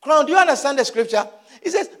 Crown, do you understand the scripture? It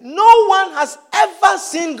says, no one has ever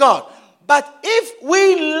seen God. But if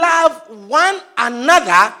we love one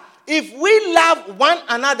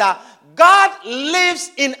another, God lives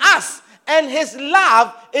in us. And his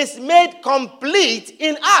love is made complete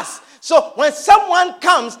in us. So when someone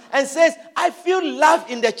comes and says, I feel love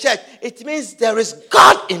in the church, it means there is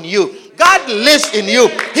God in you. God lives in you.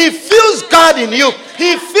 He feels God in you.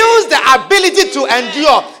 He feels the ability to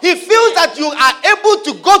endure. He feels that you are able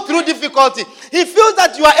to go through difficulty. He feels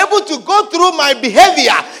that you are able to go through my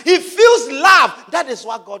behavior. He feels love. That is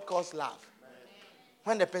what God calls love.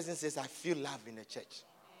 When the person says, I feel love in the church,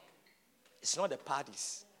 it's not the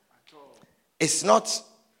parties. It's not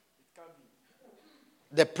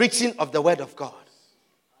the preaching of the word of God.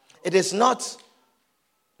 It is not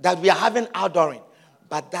that we are having outdooring,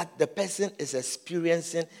 but that the person is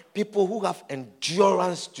experiencing people who have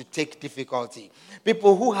endurance to take difficulty.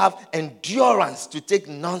 People who have endurance to take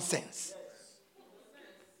nonsense.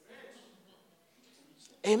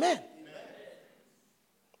 Amen.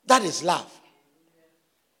 That is love.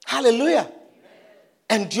 Hallelujah.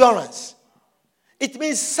 Endurance. It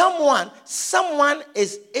means someone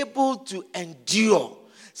is able to endure.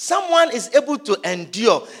 Someone is able to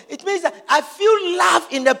endure. It means that I feel love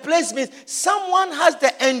in the place means someone has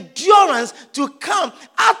the endurance to come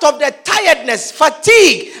out of the tiredness,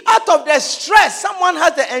 fatigue, out of the stress. Someone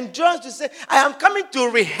has the endurance to say, I am coming to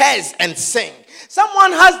rehearse and sing.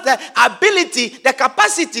 Someone has the ability, the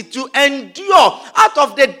capacity to endure out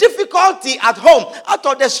of the difficulty at home, out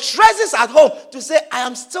of the stresses at home, to say, I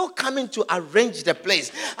am still coming to arrange the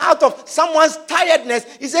place. Out of someone's tiredness,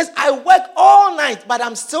 he says, I work all night, but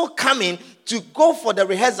I'm still coming to go for the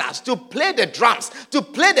rehearsals, to play the drums, to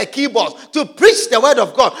play the keyboards, to preach the word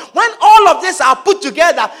of God. When all of this are put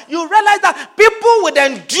together, you realize that people with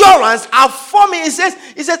endurance are forming. He says,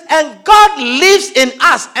 and God lives in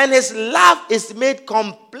us, and his love is made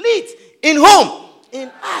complete. In whom?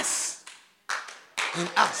 In us. In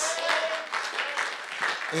us.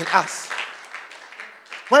 In us.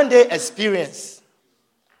 When they experience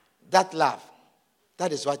that love,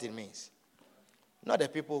 that is what it means. Not the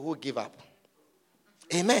people who give up.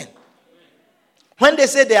 Amen. When they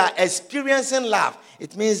say they are experiencing love,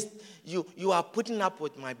 it means you are putting up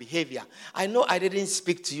with my behavior. I know I didn't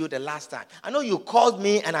speak to you the last time. I know you called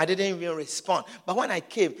me and I didn't even respond. But when I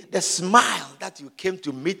came, the smile that you came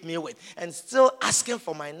to meet me with and still asking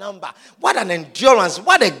for my number. What an endurance.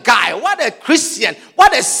 What a guy. What a Christian.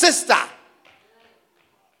 What a sister.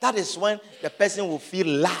 That is when the person will feel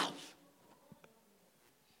love.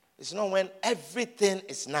 It's not when everything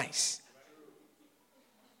is nice.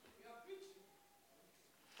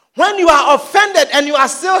 When you are offended and you are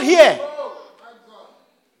still here,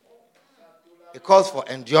 it calls for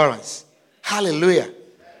endurance. Hallelujah.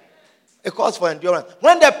 It calls for endurance.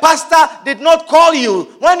 When the pastor did not call you,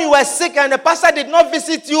 when you were sick and the pastor did not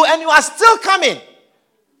visit you and you are still coming.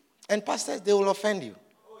 And pastors, they will offend you.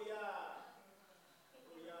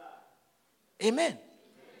 Amen.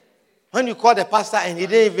 When you call the pastor and he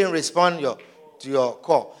didn't even respond to your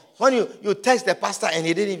call. When you text the pastor and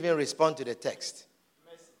he didn't even respond to the text.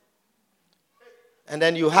 And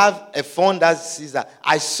then you have a phone that says that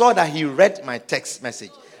I saw that he read my text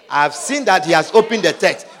message. I have seen that he has opened the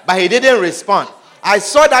text, but he didn't respond. I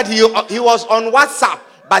saw that he was on WhatsApp,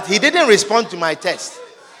 but he didn't respond to my text.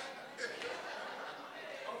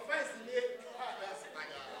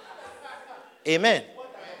 Amen.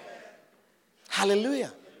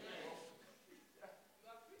 Hallelujah.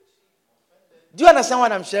 Do you understand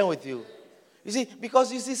what I'm sharing with you? You see,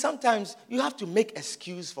 because you see, sometimes you have to make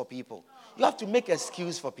excuse for people. You have to make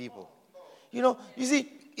excuse for people. You know, you see,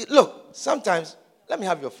 look, sometimes, let me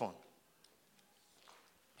have your phone.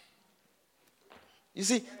 You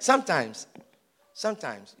see, sometimes,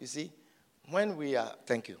 you see, when we are,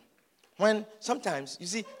 thank you. Sometimes, you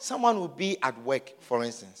see, someone will be at work, for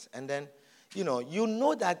instance, and then, you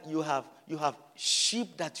know that you have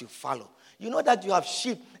sheep that you follow. You know that you have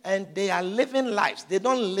sheep and they are living lives. They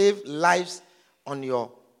don't live lives on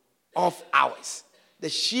your off hours. The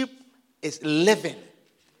sheep is living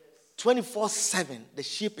 24/7. The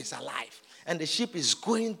sheep is alive. And the sheep is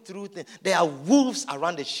going through things. There are wolves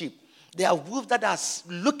around the sheep. There are wolves that are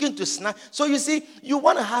looking to snatch. So you see, you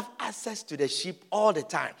want to have access to the sheep all the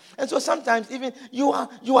time. And so sometimes even you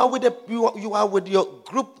are with your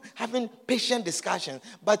group having patient discussions,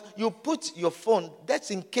 but you put your phone,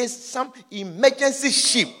 that's in case some emergency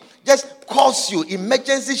sheep just calls you.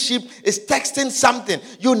 Emergency sheep is texting something.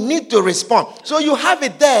 You need to respond. So you have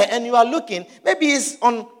it there and you are looking. Maybe it's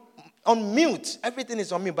on mute. Everything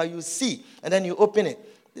is on mute, but you see. And then you open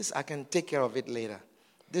it. This, I can take care of it later.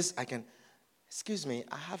 Excuse me,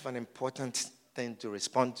 I have an important thing to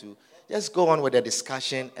respond to. Just go on with the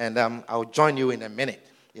discussion and I'll join you in a minute.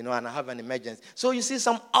 And I have an emergency. So you see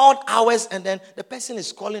some odd hours and then the person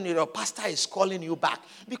is calling you, your pastor is calling you back.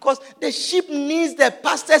 Because the sheep needs the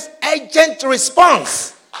pastor's urgent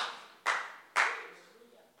response.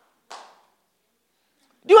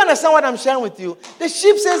 Do you understand what I'm sharing with you? The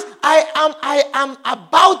sheep says, I am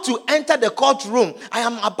about to enter the courtroom. I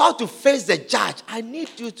am about to face the judge. I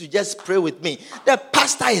need you to just pray with me. The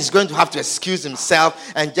pastor is going to have to excuse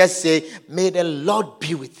himself and just say, may the Lord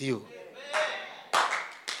be with you.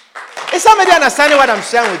 Is somebody understanding what I'm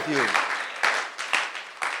sharing with you?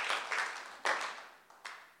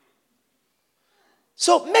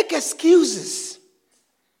 So make excuses.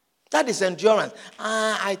 That is endurance.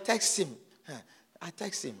 I text him.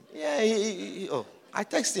 Yeah, I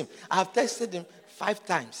text him. I have texted him 5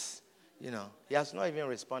 times. He has not even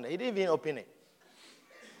responded. He didn't even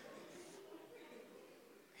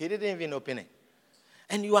open it.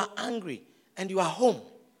 And you are angry. And you are home.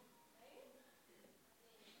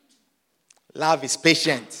 Love is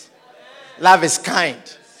patient. Love is kind.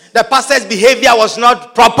 The pastor's behavior was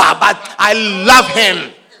not proper, but I love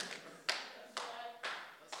him.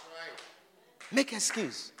 Make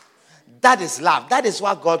excuse. That is love. That is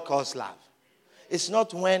what God calls love. It's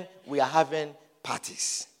not when we are having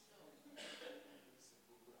parties.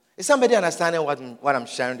 Is somebody understanding what I'm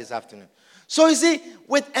sharing this afternoon? So you see,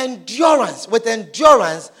 with endurance,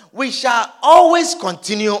 we shall always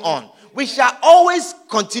continue on. We shall always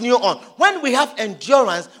continue on. When we have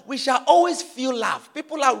endurance, we shall always feel love.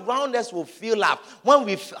 People around us will feel love when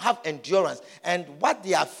we have endurance. And what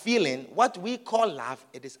they are feeling, what we call love,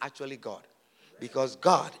 it is actually God. Because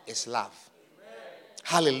God is love.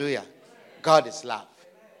 Hallelujah. God is love.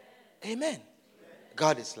 Amen.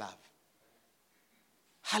 God is love.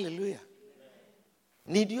 Hallelujah.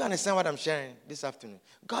 Do you understand what I'm sharing this afternoon?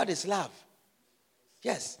 God is love.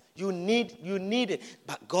 Yes, you need it,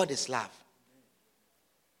 but God is love.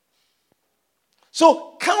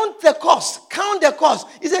 So count the cost. Count the cost.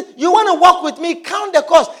 He said, you want to walk with me? Count the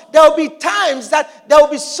cost. There will be times that there will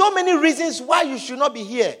be so many reasons why you should not be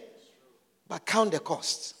here. But count the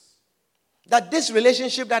cost. That this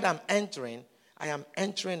relationship that I'm entering, I am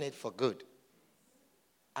entering it for good.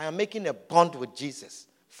 I am making a bond with Jesus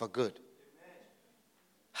for good.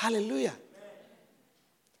 Hallelujah.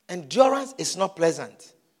 Endurance is not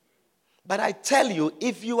pleasant. But I tell you,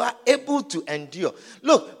 if you are able to endure,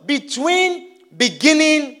 look, between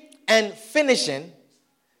beginning and finishing,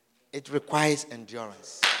 it requires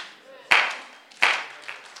endurance.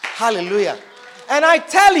 Hallelujah. And I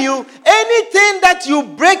tell you, anything that you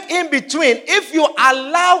break in between, if you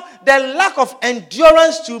allow the lack of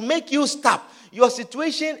endurance to make you stop, your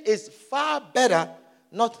situation is far better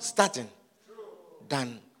not starting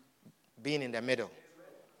than being in the middle.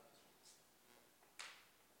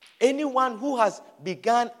 Anyone who has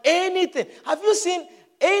begun anything, have you seen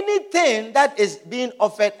anything that is being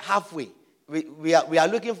offered halfway? We are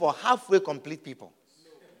looking for halfway complete people.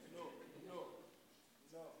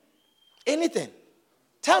 Anything.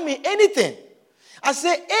 Tell me anything. I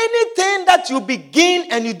say anything that you begin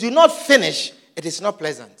and you do not finish, it is not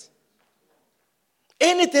pleasant.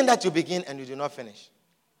 Anything that you begin and you do not finish,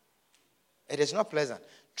 it is not pleasant.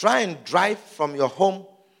 Try and drive from your home,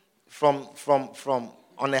 from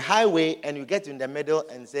on a highway, and you get in the middle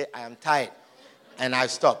and say, I am tired, and I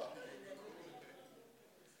stop.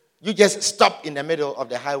 You just stop in the middle of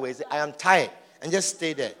the highway, say, I am tired, and just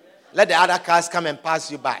stay there. Let the other cars come and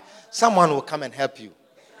pass you by. Someone will come and help you.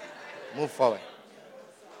 Move forward.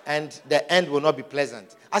 And the end will not be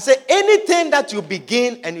pleasant. I say anything that you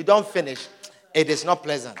begin and you don't finish, it is not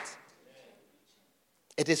pleasant.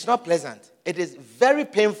 It is not pleasant. It is very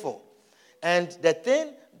painful. And the thing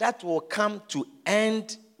that will come to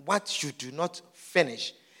end what you do not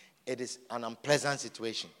finish, it is an unpleasant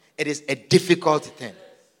situation. It is a difficult thing.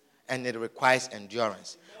 And it requires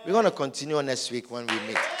endurance. We're going to continue next week when we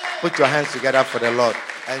meet. Put your hands together for the Lord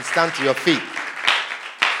and stand to your feet.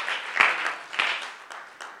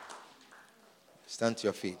 Stand to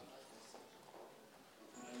your feet.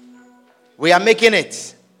 We are making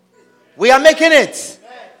it. We are making it.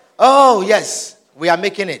 Oh, yes. We are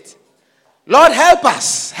making it. Lord, help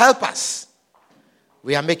us. Help us.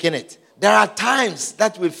 We are making it. There are times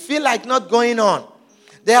that we feel like not going on.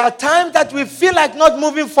 There are times that we feel like not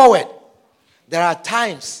moving forward. There are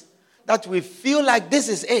times that we feel like this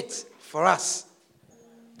is it for us.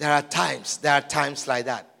 There are times like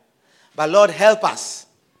that. But Lord, help us.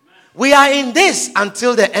 We are in this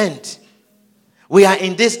until the end. We are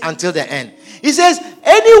in this until the end. He says,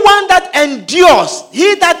 anyone that endures,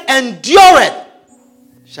 he that endureth,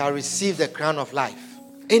 shall receive the crown of life.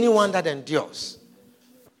 Anyone that endures.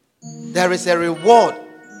 There is a reward.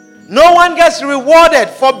 No one gets rewarded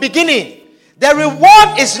for beginning. The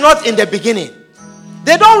reward is not in the beginning.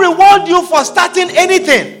 They don't reward you for starting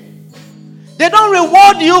anything. They don't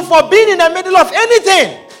reward you for being in the middle of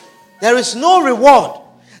anything. There is no reward.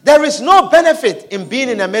 There is no benefit in being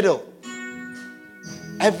in the middle.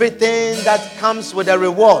 Everything that comes with a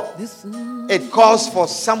reward, it calls for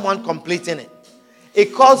someone completing it.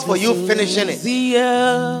 It calls for you finishing it.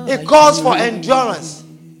 It calls for endurance.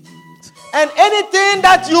 And anything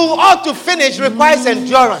that you ought to finish requires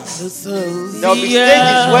endurance. There will be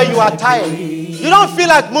stages where you are tired. You don't feel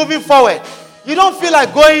like moving forward. You don't feel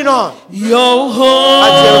like going on. But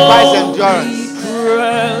it requires endurance.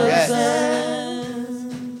 Yes.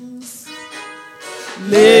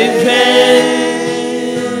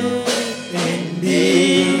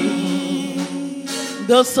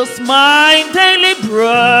 This is my daily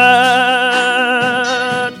bread.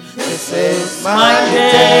 This is my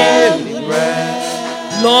daily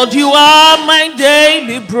bread. Lord, you are my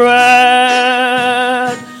daily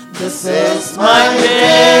bread. This is my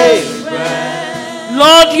daily bread.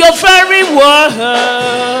 Lord, your very word.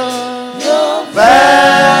 Your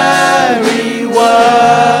very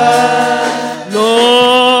word.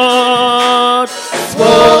 Lord,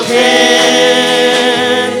 spoken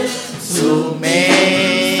to me.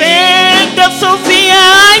 Think the Sophia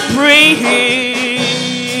I breathe.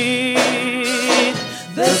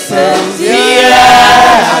 This is the air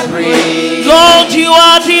I breathe. Lord, you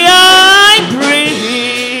are the air I breathe.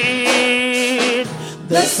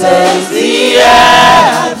 This is the air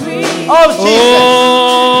I breathe. Oh, Jesus.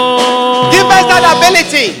 Give us that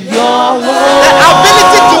ability. The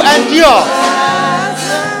ability to endure.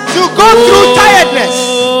 To go through tiredness.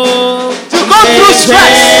 To go through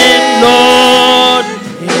stress. Lord,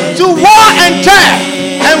 To war and tear.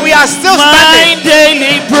 And we are still my standing.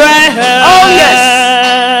 daily bread. Oh,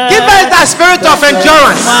 yes. Give us that spirit of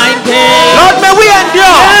endurance. My daily Lord, may we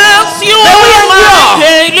endure. Yes, you May we are my endure.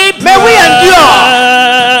 daily May we endure.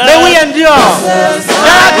 bread. May we endure.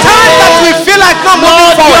 There are times that we feel like not moving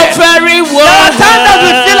Lord, your forward. very There word. are times that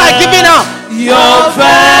we feel like giving up. Your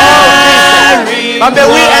very But may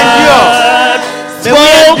we endure. May we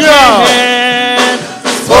endure.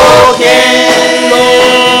 Spoken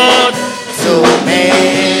Lord, to me.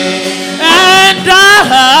 and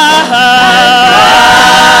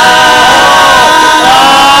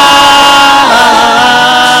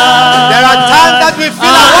There are times that we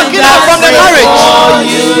feel like walking out from the marriage.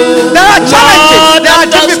 There are challenges. There are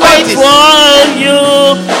difficulties. for you.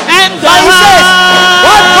 And But he says,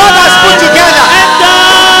 what God has put together,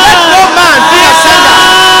 let no man be asunder.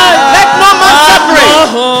 Let no man separate.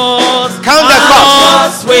 Count the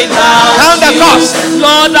cost. Count the cost.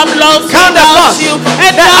 Lord, I'm lost Count the without cost. you.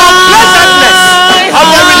 The unpleasantness of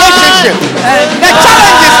the relationship. The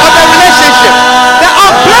challenges of the relationship. The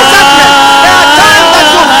unpleasantness. There are times that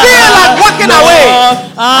you feel like walking away.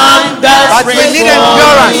 But we need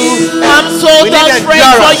endurance. I'm so We need desperate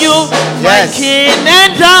for endurance. you, my Yes. King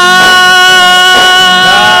and I.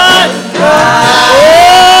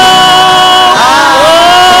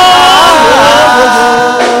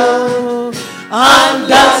 I'm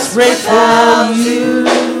desperate for you.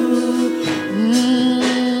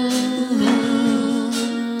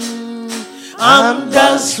 I'm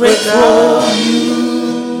desperate for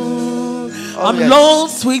you. I'm yes.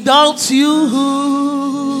 lost without you.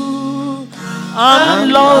 I'm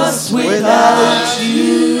lost without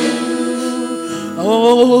you.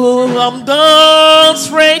 Oh, I'm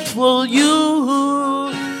desperate for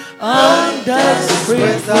you. I'm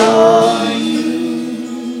desperate for you.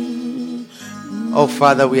 Oh,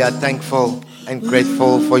 Father, we are thankful and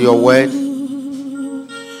grateful for your word.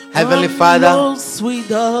 Heavenly Father,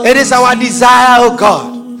 it is our desire, oh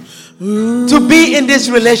God, to be in this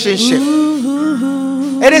relationship.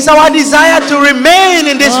 It is our desire to remain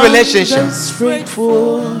in this relationship.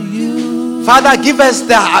 Father, give us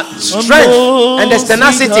the strength and the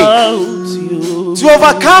tenacity to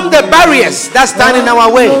overcome the barriers that stand in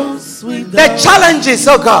our way, the challenges,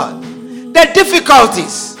 oh God, the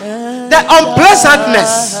difficulties, the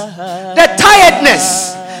unpleasantness, the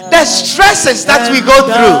tiredness, the stresses that we go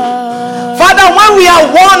through. Father, when we are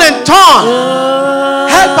worn and torn,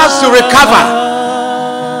 help us to recover.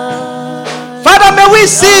 Father, may we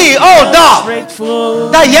see, oh God,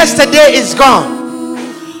 that yesterday is gone.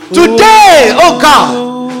 Today, oh God,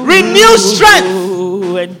 renew strength.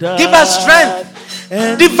 Give us strength,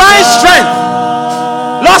 divine strength.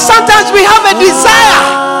 Lord, sometimes we have a desire,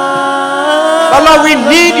 but Lord, we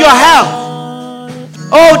need your help.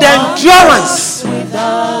 Oh, the endurance.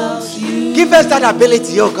 Give us that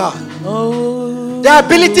ability, oh God. The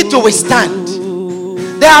ability to withstand.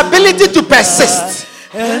 The ability to persist.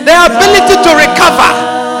 The ability to recover.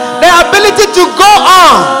 The ability to go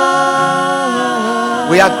on.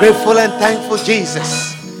 We are grateful and thankful,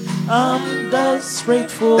 Jesus. that's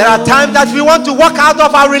grateful. There are times that we want to walk out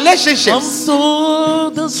of our I'm relationships. so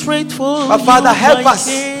that's grateful. But Father, help I us.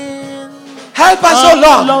 can. Help us, oh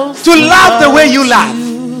Lord, to love the way you love.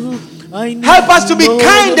 Help us to be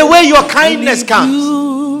kind the way your kindness comes.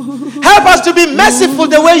 Help us to be merciful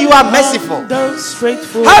the way you are merciful.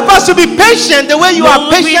 Help us to be patient the way you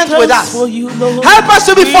are patient with us. Help us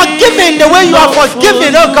to be forgiving the way you are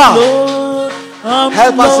forgiving, oh God.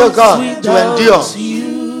 Help us, oh God, to endure.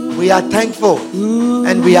 We are thankful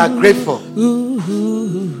and we are grateful.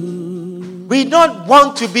 We don't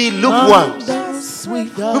want to be lukewarm.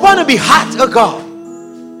 We want to be hot, oh God.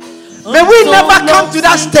 May we never come to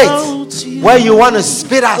that state where you want to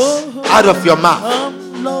spit us out of your mouth.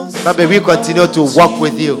 But may we continue to walk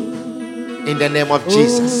with you in the name of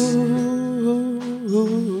Jesus.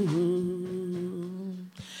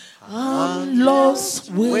 I'm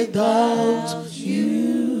lost without you.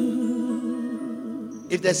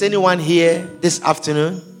 If there's anyone here this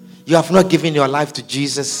afternoon, you have not given your life to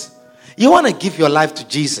Jesus, you want to give your life to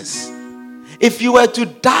Jesus. If you were to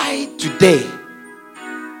die today,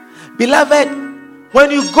 beloved,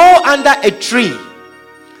 when you go under a tree,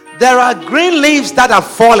 there are green leaves that are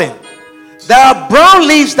falling. There are brown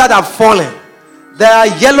leaves that are falling. There are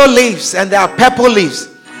yellow leaves and there are purple leaves.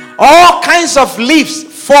 All kinds of leaves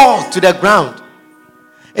fall to the ground.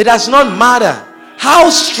 It does not matter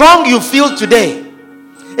how strong you feel today.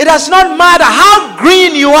 It does not matter how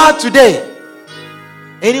green you are today.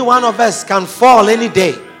 Any one of us can fall any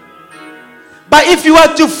day. But if you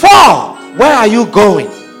were to fall, where are you going?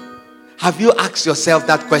 Have you asked yourself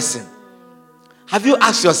that question? Have you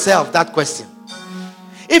asked yourself that question?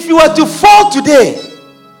 If you were to fall today,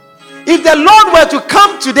 if the Lord were to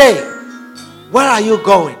come today, where are you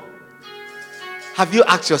going? Have you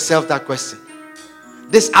asked yourself that question?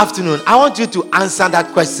 This afternoon, I want you to answer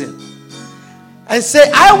that question and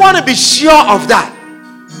say, I want to be sure of that.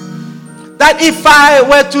 That if I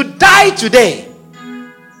were to die today,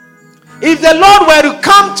 if the Lord were to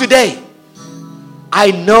come today,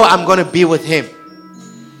 I know I'm going to be with him.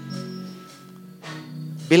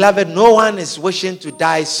 Beloved, no one is wishing to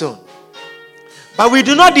die soon. But we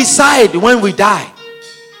do not decide when we die.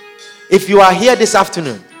 If you are here this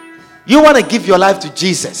afternoon, you want to give your life to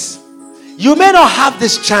Jesus. You may not have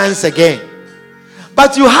this chance again.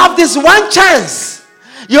 But you have this one chance.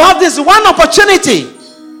 You have this one opportunity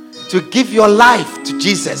to give your life to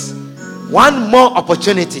Jesus. One more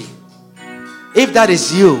opportunity. If that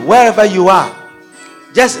is you, wherever you are,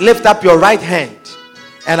 just lift up your right hand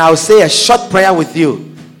and I'll say a short prayer with you.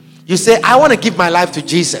 You say, I want to give my life to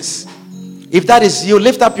Jesus. If that is you,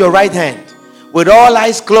 lift up your right hand with all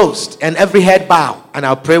eyes closed and every head bowed, and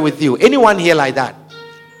I'll pray with you. Anyone here like that?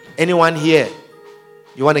 Anyone here?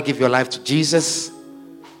 You want to give your life to Jesus?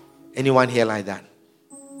 Anyone here like that?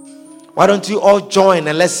 Why don't you all join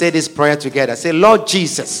and let's say this prayer together. Say, Lord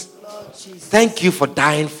Jesus, thank you for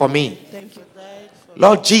dying for me.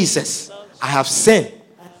 Lord Jesus, I have sinned.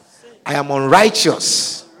 I am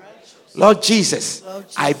unrighteous. Lord Jesus,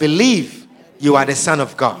 I believe you are the Son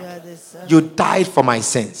of God. You died for my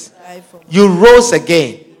sins. You rose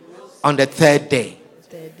again on the third day.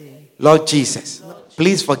 Lord Jesus,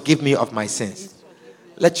 please forgive me of my sins.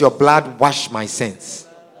 Let your blood wash my sins.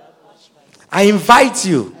 I invite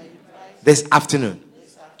you this afternoon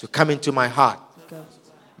to come into my heart.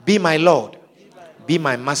 Be my Lord. Be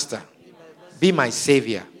my Master. Be my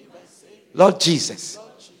Savior. Lord Jesus,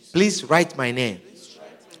 please write my name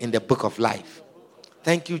in the book of life.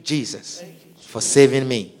 Thank you, Jesus, for saving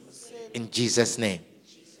me. In Jesus' name,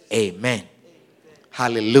 amen.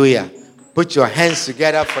 Hallelujah. Put your hands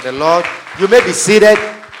together for the Lord. You may be seated.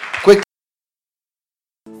 Quick.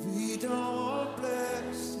 We don't want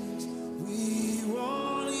blessings, we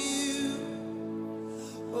want you.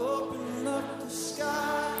 Open up the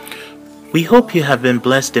sky. We hope you have been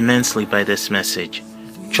blessed immensely by this message.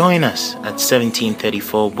 Join us at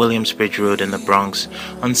 1734 Williamsbridge Road in the Bronx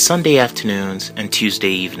on Sunday afternoons and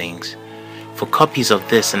Tuesday evenings. For copies of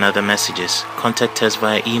this and other messages, contact us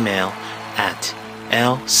via email at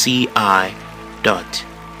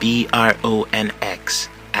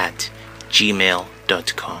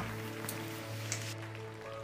lci.bronx@gmail.com.